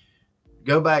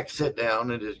 go back, sit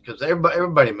down, and because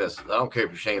everybody misses. I don't care if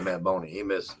you're Shane Van Boney, he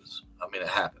misses. I mean, it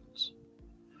happens.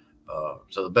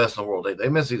 So the best in the world, they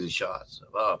miss easy shots.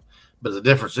 But the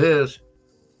difference is,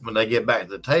 when they get back to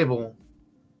the table,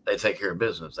 they take care of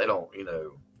business. They don't,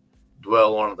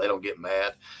 dwell on it. They don't get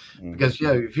mad. Because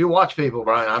if you watch people,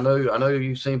 Brian, I know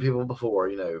you've seen people before.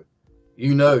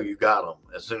 You got them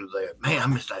as soon as I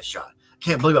missed that shot. I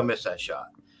can't believe I missed that shot.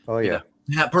 Oh yeah,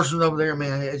 that person over there,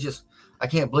 man. It's just I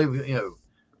can't believe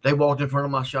they walked in front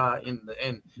of my shot, and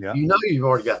you know you've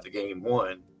already got the game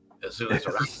won as soon as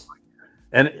they start.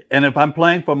 And if I'm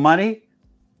playing for money,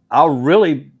 I'll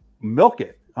really milk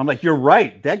it. I'm like, you're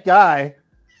right. That guy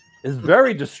is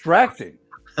very distracting.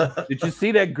 Did you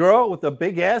see that girl with the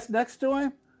big ass next to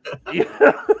him?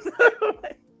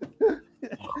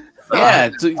 Yeah,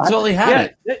 totally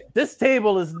had it. This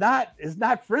table is not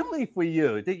friendly for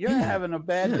you. You're having a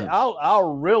bad day.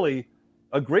 I'll really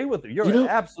agree with you. You're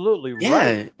absolutely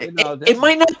right. It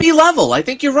might not be level. I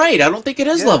think you're right. I don't think it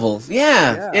is level.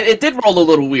 Yeah. It did roll a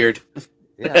little weird.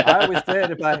 Yeah, I always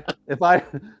said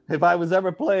if I was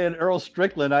ever playing Earl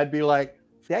Strickland, I'd be like,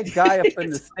 that guy up in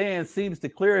the stand seems to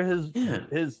clear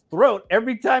his throat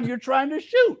every time you're trying to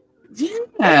shoot.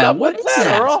 Yeah, what's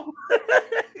that, Earl?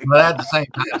 But at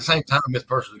the same time, this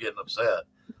person's getting upset.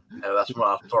 That's when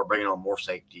I start bringing on more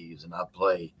safeties, and I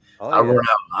play. Run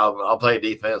out. I'll play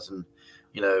defense, and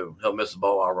he'll miss the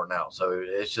ball. I'll run out. So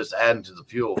it's just adding to the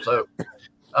fuel. So,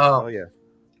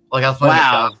 like I was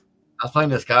playing. I was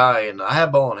playing this guy, and I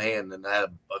had ball in hand, and I had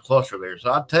a cluster there.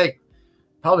 So I'd take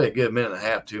probably a good minute and a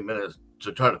half, 2 minutes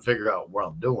to try to figure out what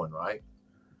I'm doing, right?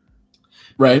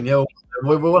 Right. And,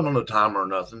 we wasn't on the timer or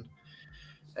nothing.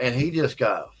 And he just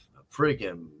got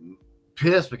freaking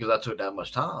pissed because I took that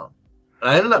much time. And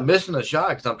I ended up missing a shot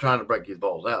because I'm trying to break these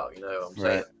balls out. You know what I'm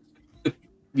saying?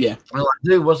 Yeah. I'm like,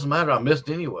 dude, what's the matter? I missed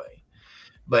anyway.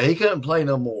 But he couldn't play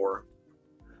no more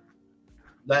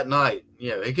that night.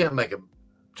 He couldn't make a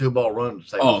 2-ball run to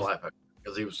save his life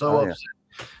because he was so upset.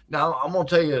 Now, I'm going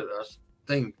to tell you a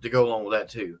thing to go along with that,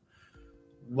 too.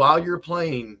 While you're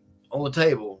playing on the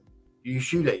table, you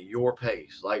shoot at your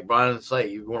pace. Like Brian say,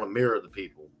 you want to mirror the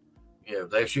people. If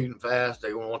they're shooting fast,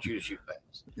 they want you to shoot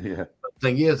fast. Yeah. But the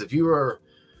thing is,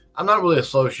 I'm not really a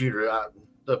slow shooter.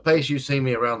 The pace you see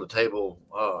me around the table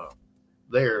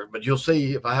there, but you'll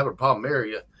see if I have a problem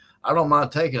area, I don't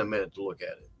mind taking a minute to look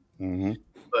at it. Mm-hmm.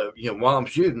 But while I'm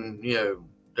shooting,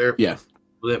 they're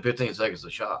within 15 seconds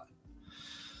of shot.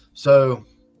 So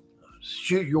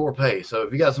shoot your pace. So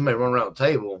if you got somebody running around the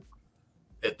table,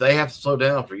 if they have to slow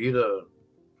down for you to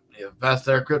pass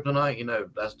their kryptonite,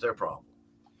 that's their problem.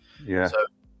 Yeah. So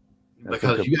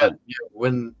because you got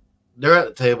when they're at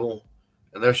the table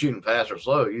and they're shooting fast or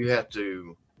slow, you have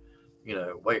to,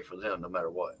 wait for them no matter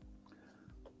what.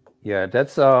 Yeah,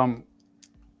 that's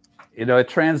it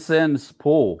transcends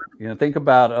pool. Think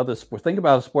about other sports. Think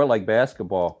about a sport like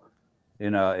basketball.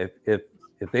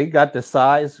 If they got the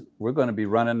size, we're going to be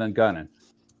running and gunning.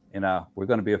 We're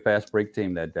going to be a fast break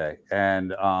team that day.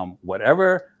 And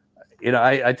whatever,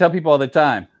 I tell people all the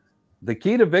time, the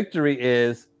key to victory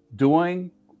is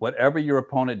doing whatever your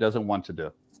opponent doesn't want to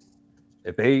do.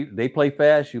 If they play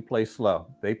fast, you play slow.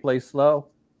 They play slow,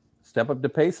 step up the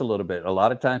pace a little bit. A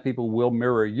lot of times people will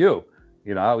mirror you.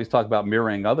 I always talk about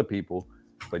mirroring other people,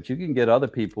 but you can get other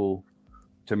people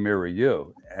to mirror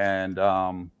you. And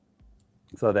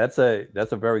so that's a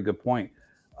very good point.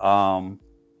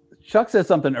 Chuck said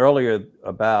something earlier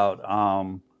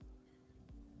about,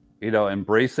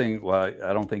 embracing. Well,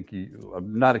 I don't think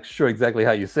I'm not sure exactly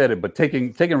how you said it, but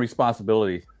taking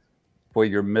responsibility for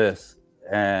your miss,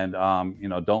 and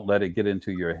don't let it get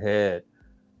into your head.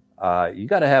 You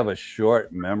got to have a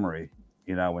short memory.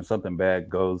 When something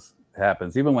bad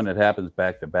happens, even when it happens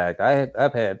back to back.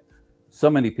 I've had so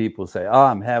many people say, "Oh,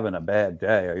 I'm having a bad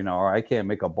day," or I can't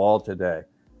make a ball today,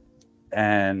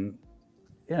 and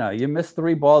you miss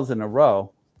 3 balls in a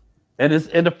row. And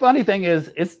the funny thing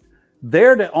is,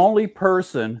 they're the only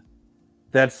person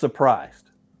that's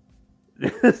surprised.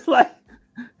 It's like,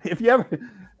 if you ever,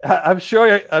 I'm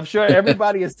sure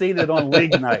everybody has seen it on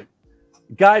league night.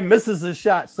 Guy misses a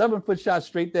shot, 7-foot shot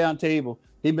straight down table.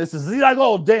 He misses. He's like,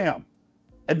 oh, damn.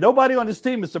 And nobody on his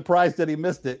team is surprised that he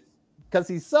missed it because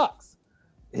he sucks.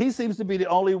 He seems to be the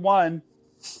only one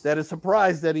that is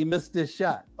surprised that he missed this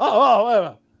shot.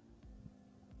 Oh.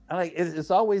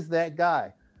 It's always that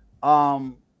guy.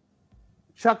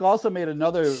 Chuck also made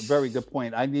another very good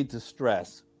point I need to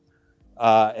stress.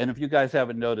 And if you guys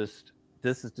haven't noticed,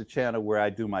 this is the channel where I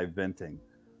do my venting.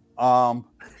 I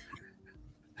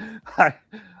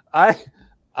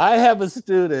have a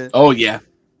student. Oh, yeah.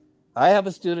 I have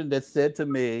a student that said to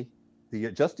me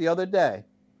just the other day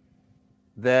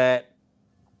that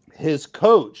his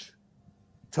coach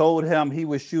told him he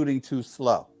was shooting too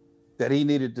slow, that he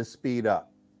needed to speed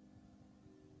up.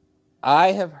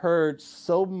 I have heard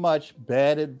so much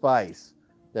bad advice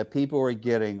that people are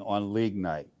getting on league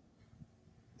night.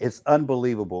 It's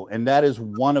unbelievable. And that is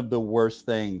one of the worst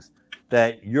things,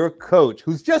 that your coach,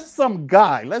 who's just some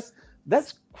guy, let's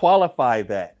qualify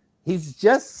that. He's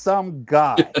just some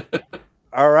guy.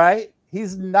 All right.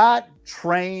 He's not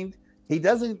trained. He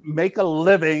doesn't make a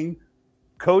living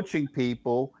coaching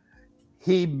people.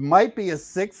 He might be a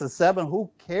 6 or 7. Who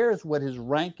cares what his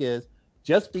rank is?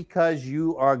 Just because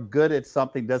you are good at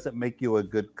something doesn't make you a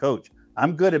good coach.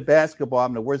 I'm good at basketball.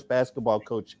 I'm the worst basketball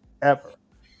coach ever.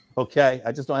 Okay.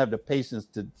 I just don't have the patience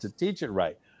to teach it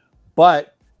right.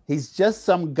 But he's just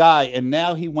some guy. And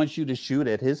now he wants you to shoot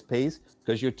at his pace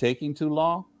because you're taking too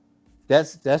long.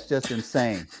 That's just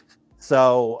insane.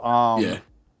 So,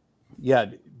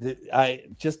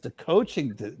 the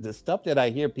coaching, the stuff that I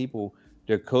hear people,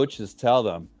 their coaches tell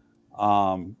them,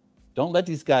 don't let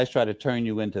these guys try to turn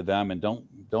you into them, and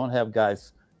don't have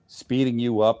guys speeding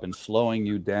you up and slowing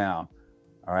you down.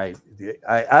 All right.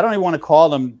 I don't even want to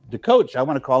call him the coach. I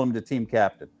want to call him the team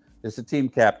captain. It's the team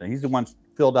captain. He's the one who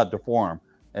filled out the form,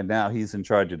 and now he's in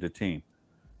charge of the team.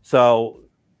 So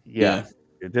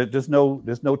there's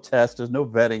no test, there's no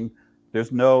vetting,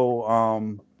 there's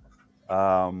no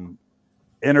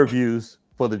interviews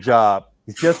for the job.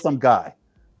 He's just some guy.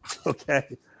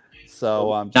 Okay.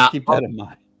 So just keep that in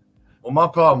mind. Well, my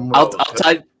problem. I'll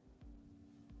tell you.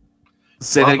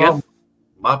 Say that again.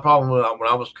 My problem when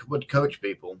I would coach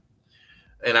people,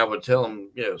 and I would tell them,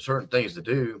 certain things to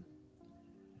do,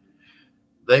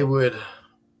 they would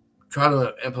try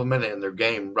to implement it in their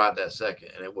game right that second,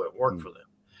 and it wouldn't work for them.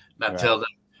 And I tell them,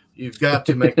 you've got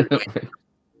to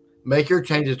make your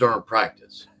changes during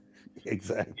practice.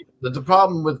 Exactly. But the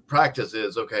problem with practice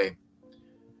is, okay,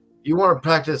 you want to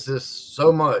practice this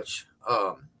so much.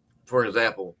 For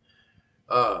example,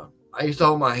 I used to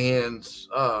hold my hands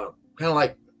kind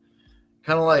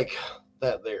of like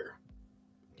that there.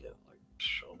 Yeah,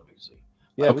 let me see.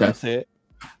 Yeah, okay. We can see it.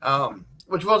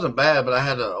 Which wasn't bad, but I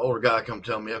had an older guy come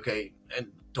tell me, okay, and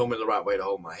told me the right way to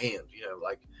hold my hands.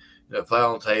 Flat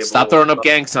on the table. Stop throwing up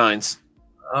gang signs.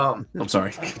 I'm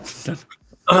sorry. So,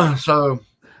 all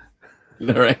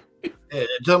right. It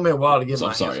took me a while to get my.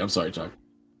 I'm sorry, Chuck.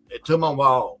 It took me a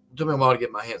while to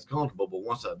get my hands comfortable, but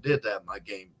once I did that, my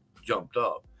game jumped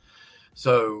up.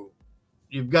 So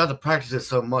you've got to practice it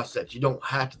so much that you don't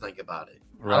have to think about it.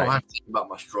 Right. I don't have to think about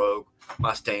my stroke,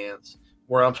 my stance,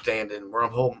 where I'm standing, where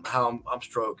I'm holding, how I'm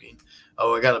stroking.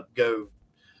 Oh, I got to go,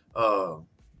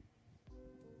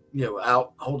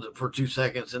 out, hold it for 2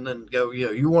 seconds, and then go.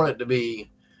 You want it to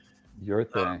be your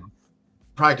thing.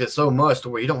 Practice so much to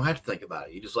where you don't have to think about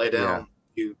it. You just lay down.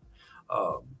 Yeah.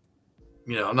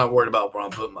 I'm not worried about where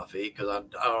I'm putting my feet because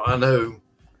I know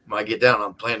when I get down,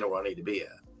 I'm planning where I need to be at.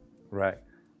 Right.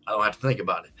 I don't have to think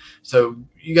about it. So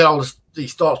you got all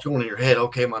these thoughts going in your head.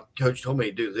 Okay, my coach told me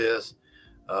to do this,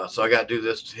 so I got to do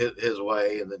this his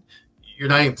way, and then you're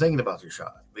not even thinking about your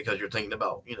shot because you're thinking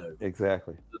about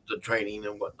exactly the training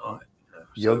and whatnot.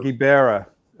 Yogi Berra,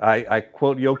 I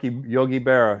quote Yogi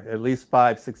Berra at least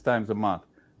 5-6 times a month.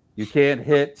 You can't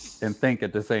hit and think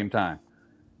at the same time.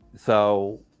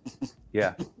 So,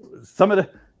 yeah,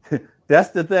 that's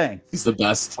the thing. He's the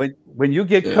best. When you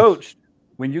get coached,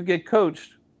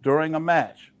 during a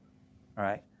match, all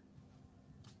right,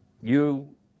 you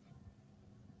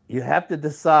have to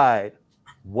decide,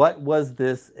 what was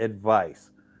this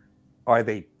advice? Are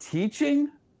they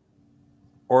teaching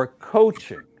or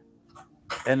coaching?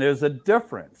 And there's a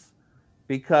difference,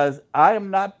 because I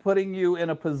am not putting you in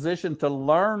a position to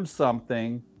learn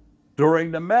something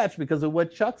during the match because of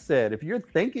what Chuck said. If you're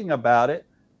thinking about it,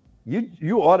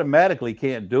 you automatically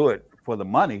can't do it for the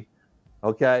money.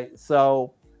 Okay,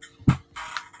 so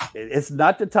it's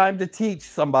not the time to teach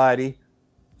somebody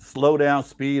slow down,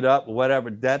 speed up, whatever.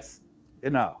 That's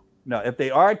no. If they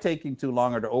are taking too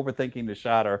long or they're overthinking the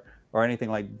shot or anything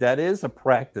like that, is a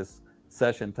practice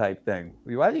session type thing.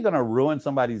 Why are you going to ruin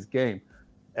somebody's game?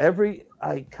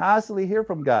 I constantly hear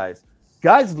from guys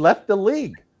left the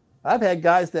league. I've had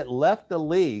guys that left the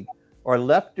league or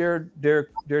left their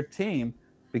team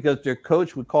because their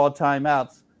coach would call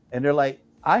timeouts, and they're like,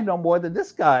 I know more than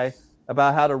this guy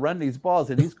about how to run these balls,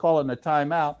 and he's calling a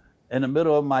timeout in the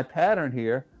middle of my pattern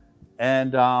here.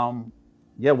 And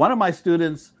one of my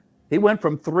students, he went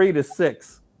from 3 to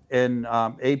 6 in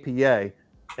APA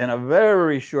in a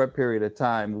very short period of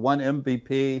time, won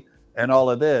MVP and all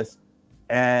of this.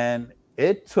 And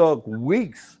it took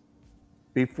weeks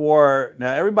before.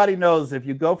 Now, everybody knows if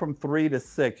you go from 3 to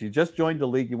 6, you just joined the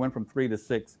league, you went from 3 to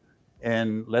 6,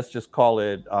 and let's just call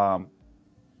it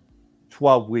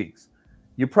 12 weeks.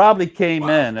 You probably came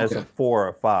in as a 4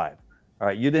 or 5. All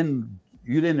right, you didn't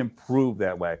improve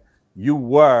that way. You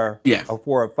were a 4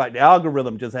 or 5. The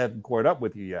algorithm just hadn't caught up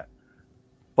with you yet.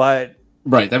 But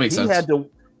right, that makes sense.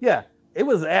 It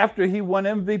was after he won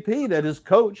MVP that his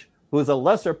coach, who was a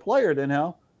lesser player than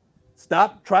him,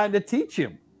 stopped trying to teach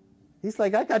him. He's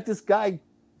like, I got this guy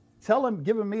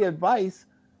giving me advice,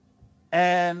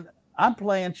 and I'm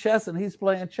playing chess and he's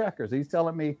playing checkers. He's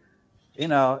telling me, you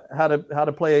know, how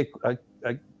to play a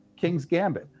king's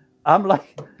gambit. I'm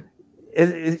like,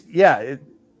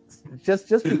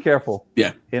 just be careful.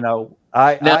 Yeah. You know,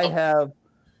 I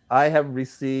have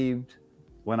received,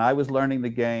 when I was learning the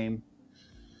game,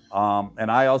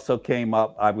 and I also came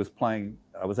up, I was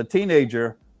a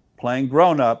teenager playing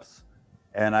grown-ups,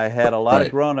 and I had a lot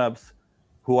of grown-ups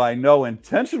who I know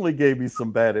intentionally gave me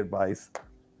some bad advice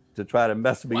to try to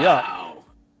mess me up.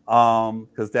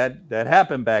 Because that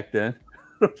happened back then.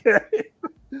 Okay.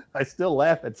 I still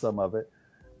laugh at some of it.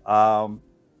 And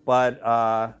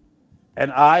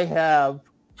I have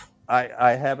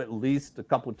at least a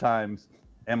couple of times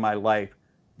in my life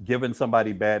given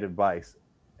somebody bad advice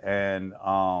and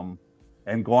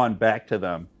gone back to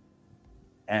them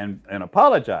and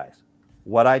apologize.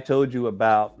 What I told you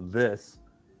about this,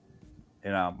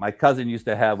 you know, my cousin used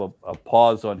to have a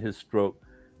pause on his stroke.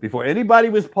 Before anybody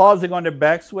was pausing on their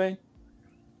backswing,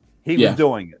 he was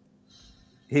doing it.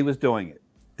 He was doing it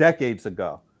decades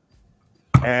ago.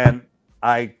 And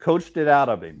I coached it out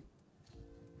of him.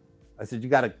 I said, you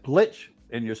got a glitch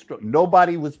in your stroke.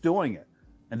 Nobody was doing it.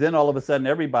 And then all of a sudden,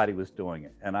 everybody was doing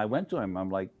it. And I went to him. I'm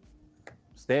like,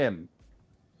 Stan,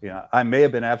 you know, I may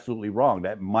have been absolutely wrong.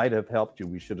 That might have helped you.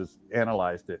 We should have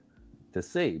analyzed it to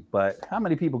see. But how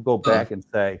many people go back and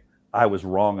say, I was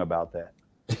wrong about that?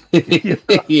 You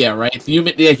know? Yeah, right.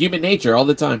 Human nature all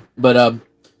the time. But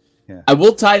I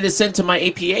will tie this into my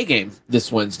APA game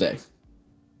this Wednesday.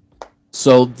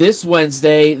 So this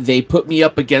Wednesday, they put me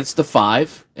up against the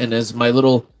 5. And as my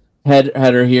little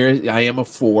header here, I am a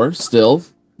 4 still.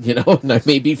 You know, and I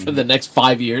may be for the next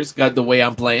 5 years, got the way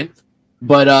I'm playing.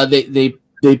 But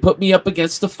they put me up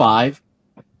against the 5.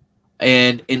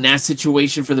 And in that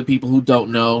situation, for the people who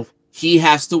don't know, he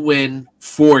has to win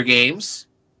 4 games.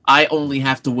 I only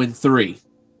have to win 3,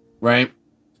 right?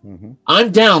 Mm-hmm.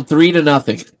 I'm down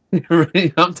 3-0.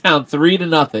 I'm down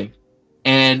 3-0.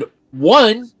 And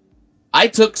one, I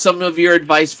took some of your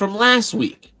advice from last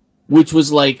week, which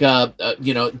was like,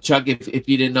 you know, Chuck, if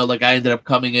you didn't know, like I ended up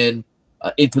coming in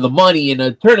into the money in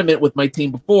a tournament with my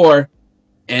team before.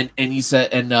 And you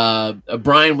said, and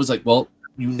Brian was like, well,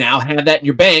 you now have that in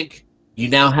your bank. You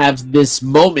now have this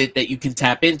moment that you can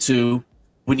tap into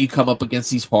when you come up against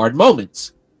these hard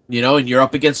moments, you know, and you're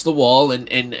up against the wall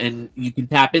and you can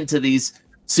tap into these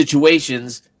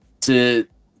situations to,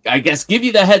 I guess, give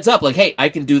you the heads up. Like, hey, I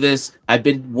can do this. I've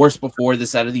been worse before,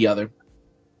 this, that, or the other.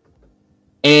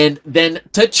 And then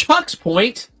to Chuck's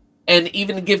point, and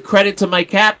even to give credit to my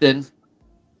captain,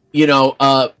 you know,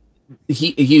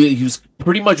 he was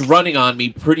pretty much running on me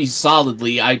pretty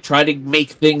solidly. I try to make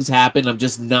things happen. I'm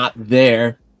just not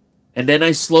there. And then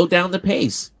I slowed down the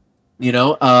pace. You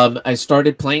know, I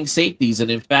started playing safeties. And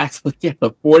in fact, yeah,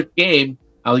 the 4th game,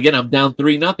 again, I'm down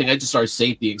 3-0. I just started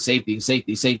safety.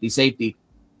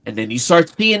 And then you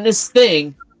start seeing this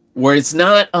thing where it's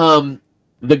not,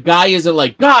 the guy isn't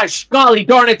like, gosh, golly,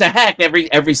 darn it, the heck,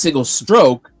 every single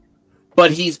stroke.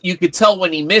 But you could tell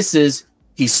when he misses,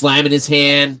 he's slamming his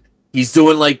hand. He's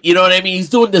doing like, you know what I mean? He's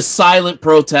doing the silent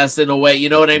protest in a way, you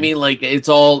know what I mean? Like it's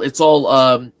all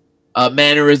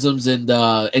mannerisms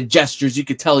and gestures. You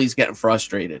could tell he's getting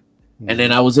frustrated. And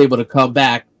then I was able to come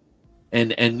back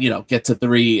and you know, get to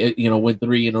 3, you know, win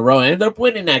 3 in a row. I ended up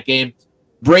winning that game,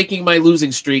 breaking my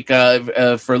losing streak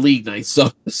for league night.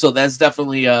 So that's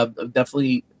definitely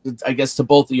I guess to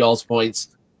both of y'all's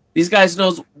points, these guys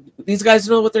know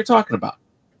what they're talking about.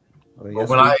 Well, yes,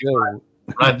 when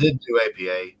I did do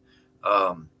APA,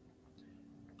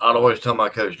 I'd always tell my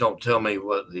coach, don't tell me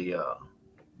what the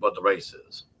race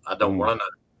is. I don't want to know.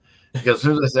 Because as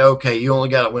soon as they say, okay, you only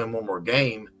got to win 1 more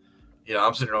game, you know,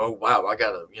 I'm sitting there, oh, wow, I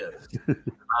got to, you know,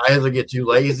 I either get too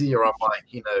lazy or I'm like,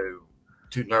 you know,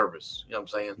 too nervous. You know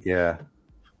what I'm saying? Yeah.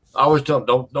 I always tell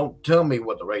them, don't tell me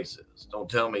what the race is. Don't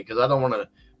tell me, because I don't want to.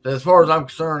 As far as I'm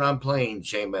concerned, I'm playing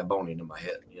Shane Bamboni in my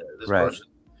head. You know, this person,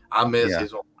 I miss,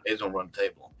 he's gonna run the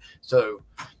table. So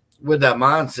with that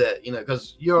mindset, you know,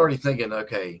 because you're already thinking,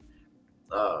 okay,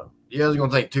 you guys are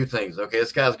gonna think 2 things. Okay,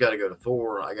 this guy's got to go to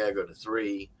 4. I got to go to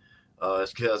 3.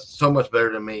 It's so much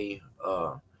better than me.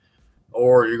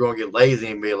 Or you're gonna get lazy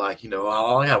and be like, you know, I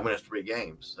only got to win 3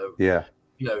 games. So yeah,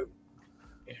 you know,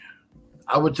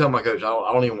 I would tell my coach,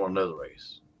 I don't even want to know the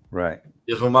race. Right.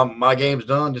 Just when my game's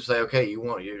done, just say, okay, you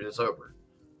want it, it's over.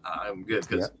 I'm good,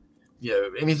 because you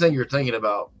know, anything you're thinking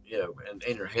about, you know,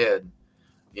 in your head,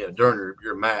 you know, during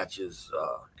your match is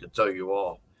could throw you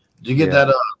off. Did you get that?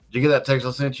 Did you get that text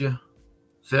I sent you,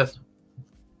 Sith?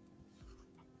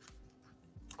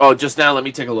 Oh, just now. Let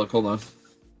me take a look. Hold on.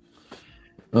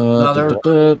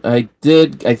 I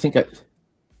did. I think I.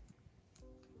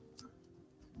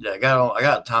 Yeah, I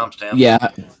got a timestamp. Yeah.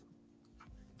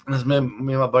 This is me and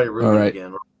my buddy Ruben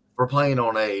again. We're playing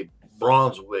on a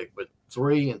Brunswick with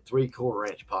 3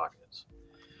 3/4-inch pockets.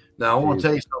 Now I want to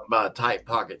tell you something about a tight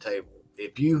pocket table.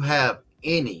 If you have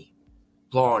any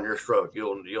flaw in your stroke,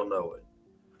 you'll know it.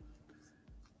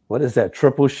 What is that?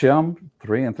 Triple shim,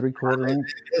 3 3/4 inch?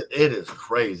 It is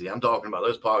crazy. I'm talking about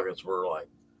those pockets were like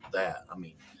that. I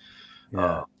mean,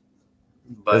 yeah.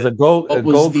 But there's a gold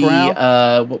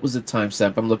crown. What was the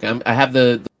timestamp? I'm looking. I have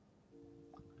the.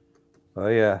 Oh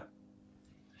yeah.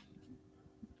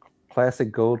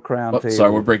 Classic gold crown table. Sorry,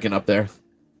 we're breaking up there.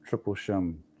 Triple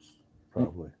shim,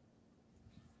 probably.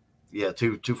 Yeah,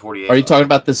 248. Are you talking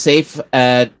about the safe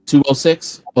at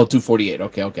 206? Oh, 248.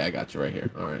 Okay, I got you right here.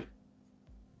 All right.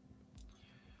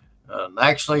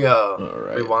 Actually, all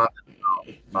right. Rewind.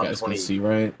 You guys can see,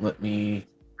 right? Let me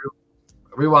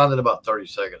rewind it about 30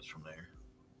 seconds from there.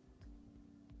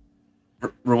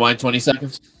 Rewind 20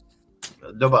 seconds.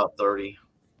 Do about 30.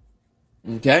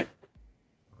 Okay.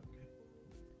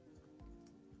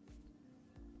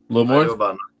 A little more. Go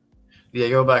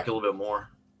back a little bit more.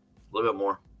 A little bit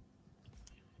more.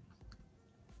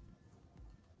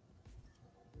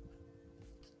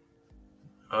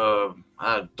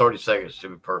 I had 30 seconds to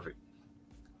be perfect.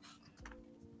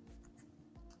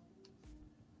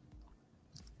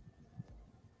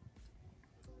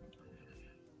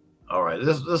 All right,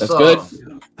 that's good.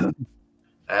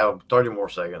 I have 30 more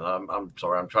seconds. I'm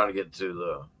sorry. I'm trying to get to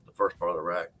the first part of the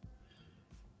rack.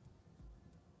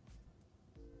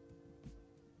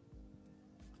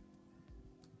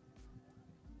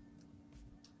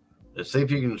 Let's see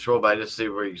if you can scroll back. Just see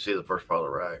where you can see the first part of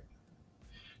the rack.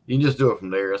 You can just do it from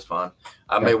there. That's fine.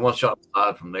 I made one shot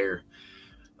side from there.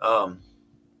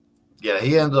 Yeah,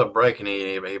 he ends up breaking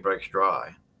it. He breaks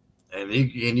dry, and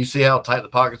you see how tight the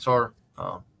pockets are.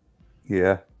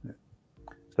 Yeah,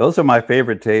 those are my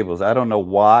favorite tables. I don't know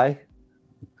why.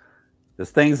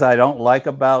 There's things I don't like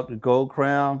about the Gold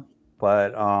Crown,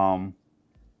 but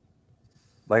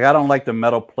like I don't like the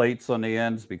metal plates on the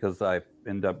ends because I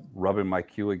end up rubbing my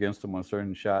cue against them on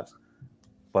certain shots.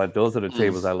 But those are the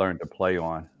tables I learned to play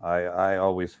on. I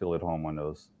always feel at home on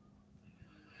those.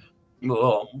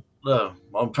 Well, what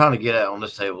I'm trying to get at on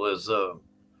this table is on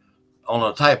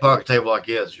a tight pocket table like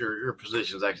this, your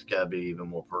position's actually got to be even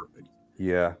more perfect.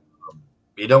 Yeah.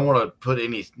 You don't want to put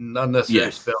any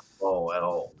unnecessary spell ball at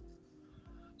all.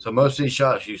 So most of these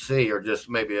shots you see are just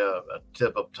maybe a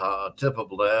tip up top, tip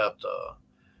up left.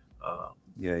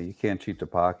 Yeah, you can't cheat the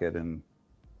pocket, and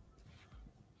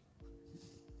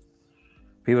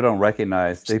people don't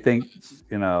recognize. They think,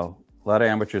 a lot of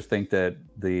amateurs think that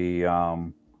the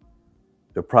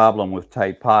problem with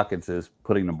tight pockets is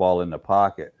putting the ball in the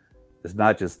pocket. It's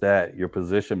not just that. Your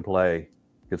position play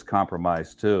gets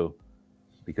compromised too,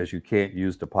 because you can't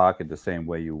use the pocket the same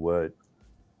way you would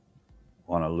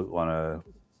on a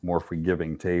more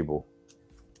forgiving table.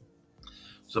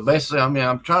 So basically, I mean,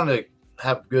 I'm trying to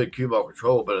have good cue ball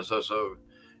control, but it's also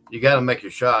you got to make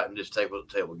your shot and just take what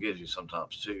the table gives you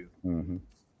sometimes too. Mm-hmm.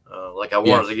 Like I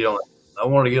wanted to get on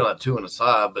that 2 on the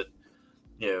side, but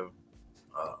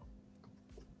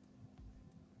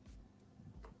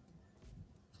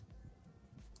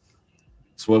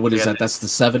So what is that? That's the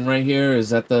 7 right here.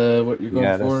 Is that what you're going for?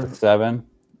 Yeah, that's the 7.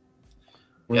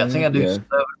 Yeah, I think I do 7.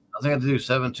 I think I do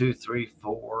 7, 2, 3,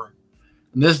 4.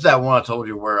 And this is that one I told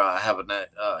you where I have a net.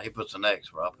 He puts an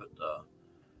X where I put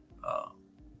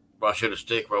where I should have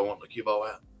stick where I want the cue ball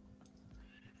at.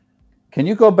 Can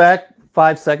you go back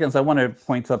 5 seconds? I want to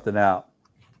point something out.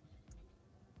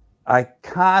 I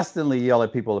constantly yell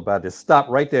at people about this. Stop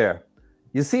right there.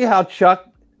 You see how Chuck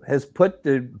has put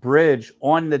the bridge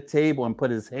on the table and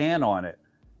put his hand on it?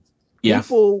 Yeah.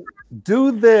 People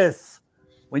do this.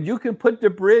 When you can put the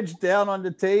bridge down on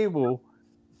the table,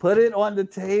 put it on the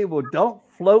table. Don't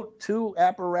float 2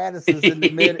 apparatuses in the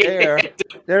midair.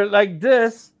 They're like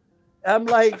this. I'm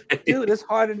like, dude, it's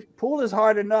hard. Pool is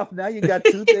hard enough. Now you got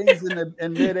 2 things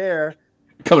in midair.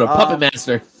 Coming a puppet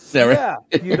master. Yeah,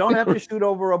 you don't have to shoot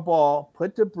over a ball.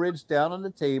 Put the bridge down on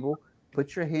the table.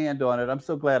 Put your hand on it. I'm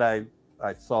so glad I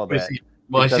saw that.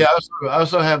 Well, see, I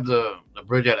also have the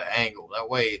bridge at an angle. That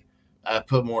way, I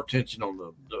put more tension on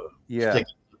the stick.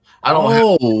 I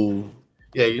don't.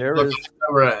 You look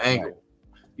over at an angle.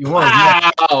 You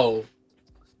want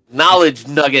knowledge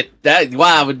nugget.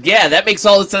 That makes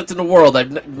all the sense in the world.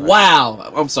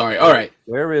 Wow. I'm sorry. All right.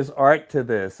 There is art to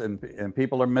this, and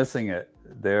people are missing it.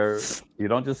 You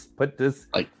don't just put this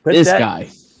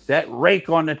that rake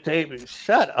on the table.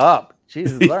 Shut up.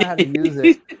 Jesus, learn how to use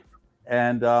it.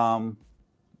 And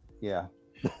yeah.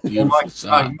 My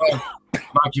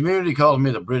community calls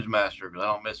me the bridge master because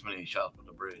I don't miss many shots with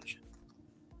the bridge.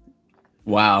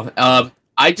 Wow.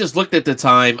 I just looked at the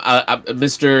time,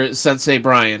 Mr. Sensei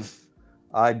Brian.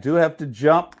 I do have to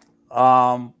jump,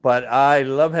 but I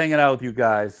love hanging out with you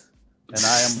guys,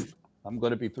 and I'm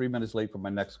going to be 3 minutes late for my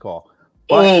next call.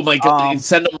 But, oh my God!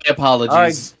 Send them my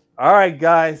apologies. All right,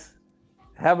 guys.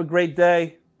 Have a great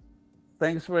day.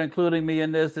 Thanks for including me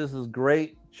in this. This is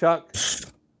great, Chuck.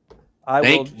 I'm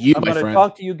going to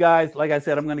talk to you guys. Like I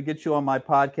said, I'm going to get you on my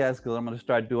podcast because I'm going to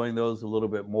start doing those a little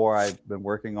bit more. I've been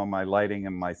working on my lighting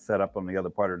and my setup on the other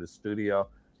part of the studio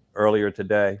earlier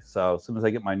today. So as soon as I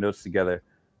get my notes together,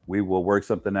 we will work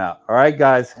something out. All right,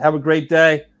 guys. Have a great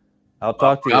day. I'll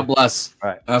talk to you. God bless. All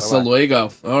right. Hasta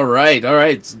luego. All right. All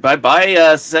right.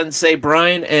 Bye-bye, Sensei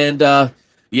Brian. And,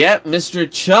 yeah,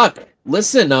 Mr. Chuck.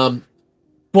 Listen,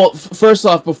 well, first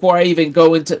off, before I even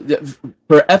go into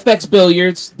for FX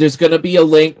Billiards, there's going to be a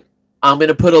link. I'm going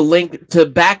to put a link to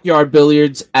Backyard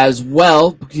Billiards as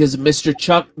well because Mr.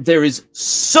 Chuck, there is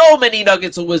so many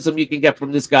nuggets of wisdom you can get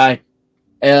from this guy.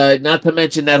 Not to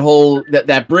mention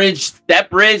that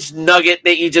bridge nugget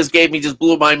that you just gave me just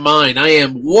blew my mind. I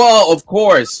am whoa, of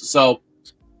course. So,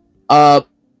 I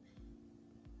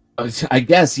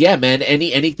guess yeah, man.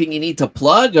 Anything you need to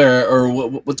plug or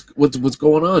what's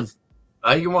going on?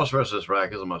 You can watch the rest of this rack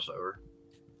because I'm almost over.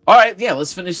 All right, yeah,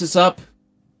 let's finish this up.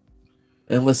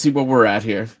 And let's see where we're at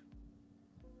here.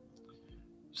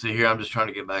 See here, I'm just trying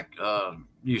to get back.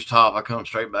 Use top. I come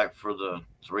straight back for the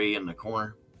 3 in the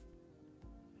corner.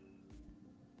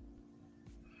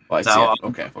 Oh, I see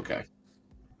it. Okay.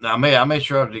 Now I made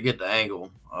sure to get the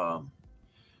angle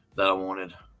that I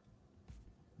wanted.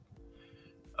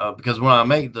 Because when I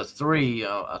make the 3,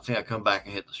 I think I come back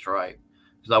and hit the stripe.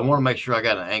 Because I want to make sure I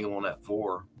got an angle on that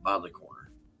 4 by the corner.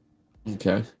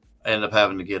 Okay. I ended up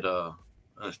having to get an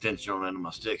extension on the end of my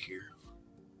stick here.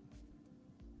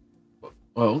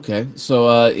 Oh, okay. So,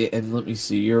 and let me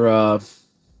see. You're,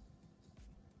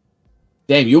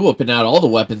 damn, you're whooping out all the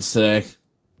weapons today.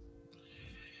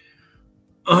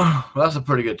 That's a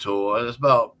pretty good tool. It's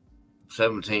about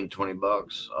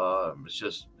 $17-20. It's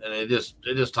just, and it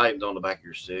just tightens on the back of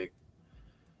your stick.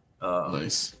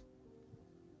 Nice.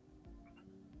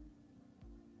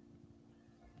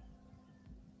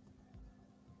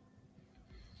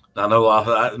 I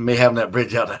know me having that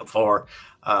bridge out that far,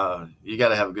 you got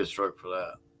to have a good stroke for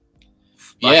that.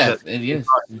 Yeah, and yeah,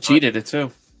 you cheated it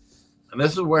too. And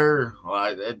this is where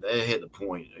they hit the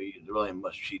point. You really ain't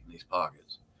much cheating these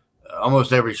pockets.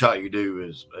 Almost every shot you do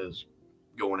is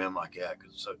going in like that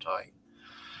because it's so tight.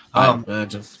 I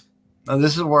imagine. Now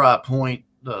this is where I point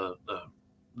the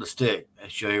stick and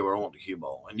show you where I want the cue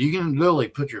ball, and you can literally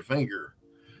put your finger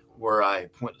where I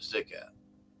point the stick at.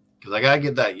 Because I gotta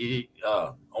get that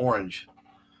orange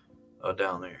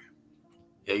down there.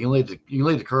 Yeah, you can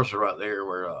leave the cursor right there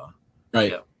where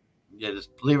right. Yeah, just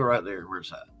leave it right there where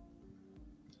it's at.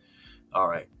 All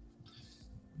right.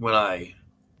 When I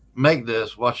make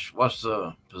this, watch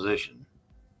the position.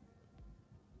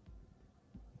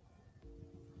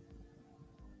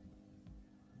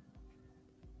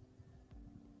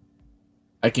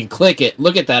 I can click it.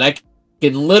 Look at that. I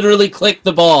can literally click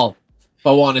the ball if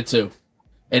I wanted to.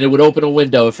 And it would open a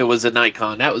window if it was an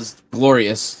icon. That was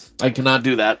glorious. I cannot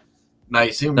do that. Now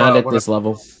you see not at this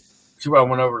level. See where I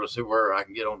went over to see where I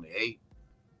can get on the 8?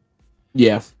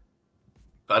 Yeah.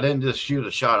 I didn't just shoot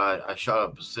a shot. I shot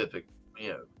a specific,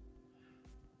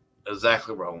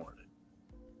 exactly where I wanted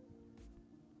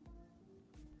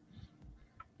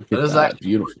it. This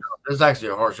is actually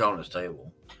a hard shot on this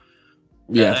table.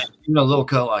 Yeah. And, a little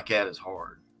cut like that is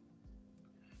hard.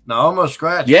 Now, I almost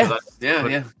scratched. Yeah.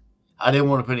 I didn't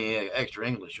want to put any extra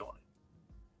English on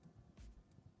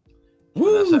it.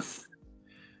 Woo.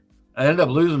 I ended up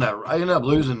losing that. I ended up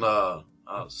losing 7-5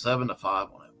 on that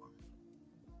one.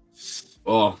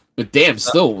 Oh, but damn,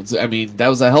 still, I mean, that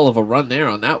was a hell of a run there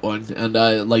on that one. And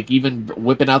even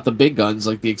whipping out the big guns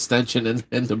like the extension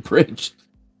and the bridge.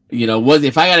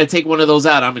 If I got to take one of those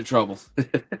out, I'm in trouble.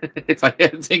 If I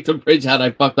had to take the bridge out,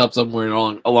 I fucked up somewhere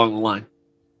along the line.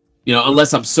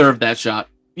 Unless I'm served that shot.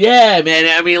 Yeah, man.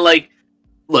 I mean,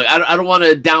 look, I don't want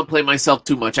to downplay myself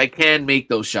too much. I can make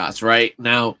those shots, right?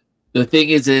 Now, the thing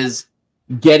is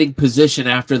getting position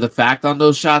after the fact on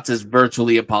those shots is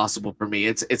virtually impossible for me.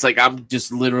 It's like I'm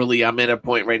at a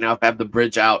point right now. If I have the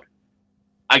bridge out,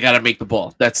 I got to make the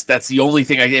ball. That's the only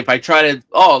thing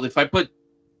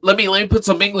let me put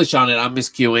some English on it, I'm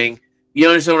miscuing. You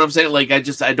understand what I'm saying? Like, I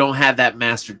don't have that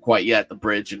mastered quite yet, the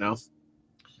bridge,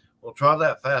 Well, try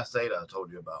that fast 8 I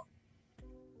told you about.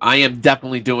 I am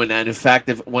definitely doing that. In fact,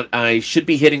 when I should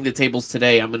be hitting the tables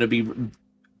today,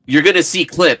 you're going to see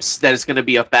clips that it's going to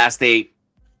be a fast 8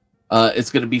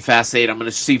 It's going to be Fast 8. I'm going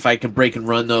to see if I can break and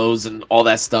run those and all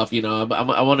that stuff. You know,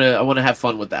 I want to have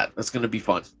fun with that. That's going to be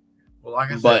fun. Well,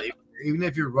 like I said, even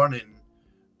if you're running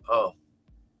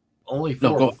only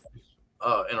 4 balls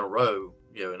in a row,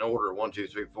 you know, in order 1, 2,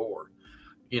 3, 4,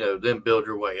 you know, then build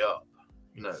your way up,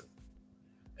 you know,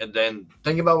 and then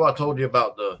think about what I told you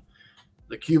about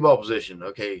the cue ball position.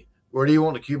 Okay, where do you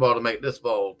want the cue ball to make this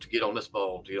ball to get on this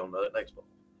ball to get on the next ball?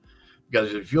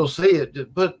 Because if you'll see it,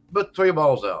 just put 3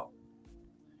 balls out.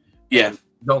 Yeah.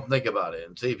 Don't think about it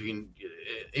and see if you can.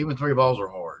 Even 3 balls are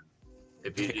hard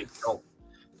if you don't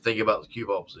think about the cue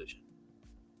ball position.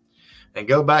 And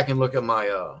go back and look at my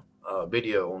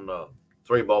video on the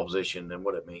 3 ball position and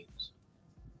what it means.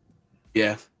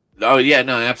 Yeah. Oh yeah.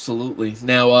 No, absolutely.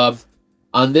 Now,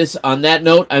 on that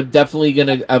note, I'm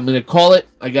gonna call it.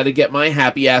 I got to get my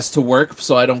happy ass to work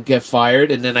so I don't get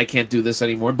fired, and then I can't do this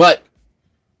anymore. But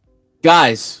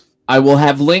guys, I will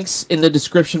have links in the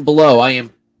description below. I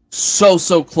am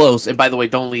so close. And by the way,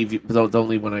 don't leave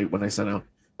when I send out.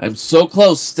 I'm so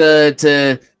close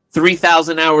to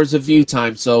 3,000 hours of view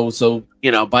time. So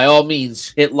you know, by all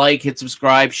means, hit like, hit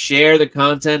subscribe, share the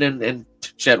content, and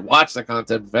watch the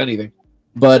content if anything.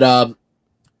 But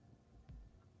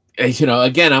you know,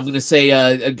 again, I'm going to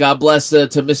say God bless to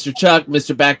Mr. Chuck,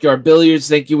 Mr. Backyard Billiards.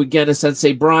 Thank you again to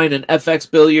Sensei Brian and FX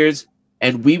Billiards,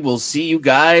 and we will see you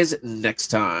guys next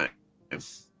time.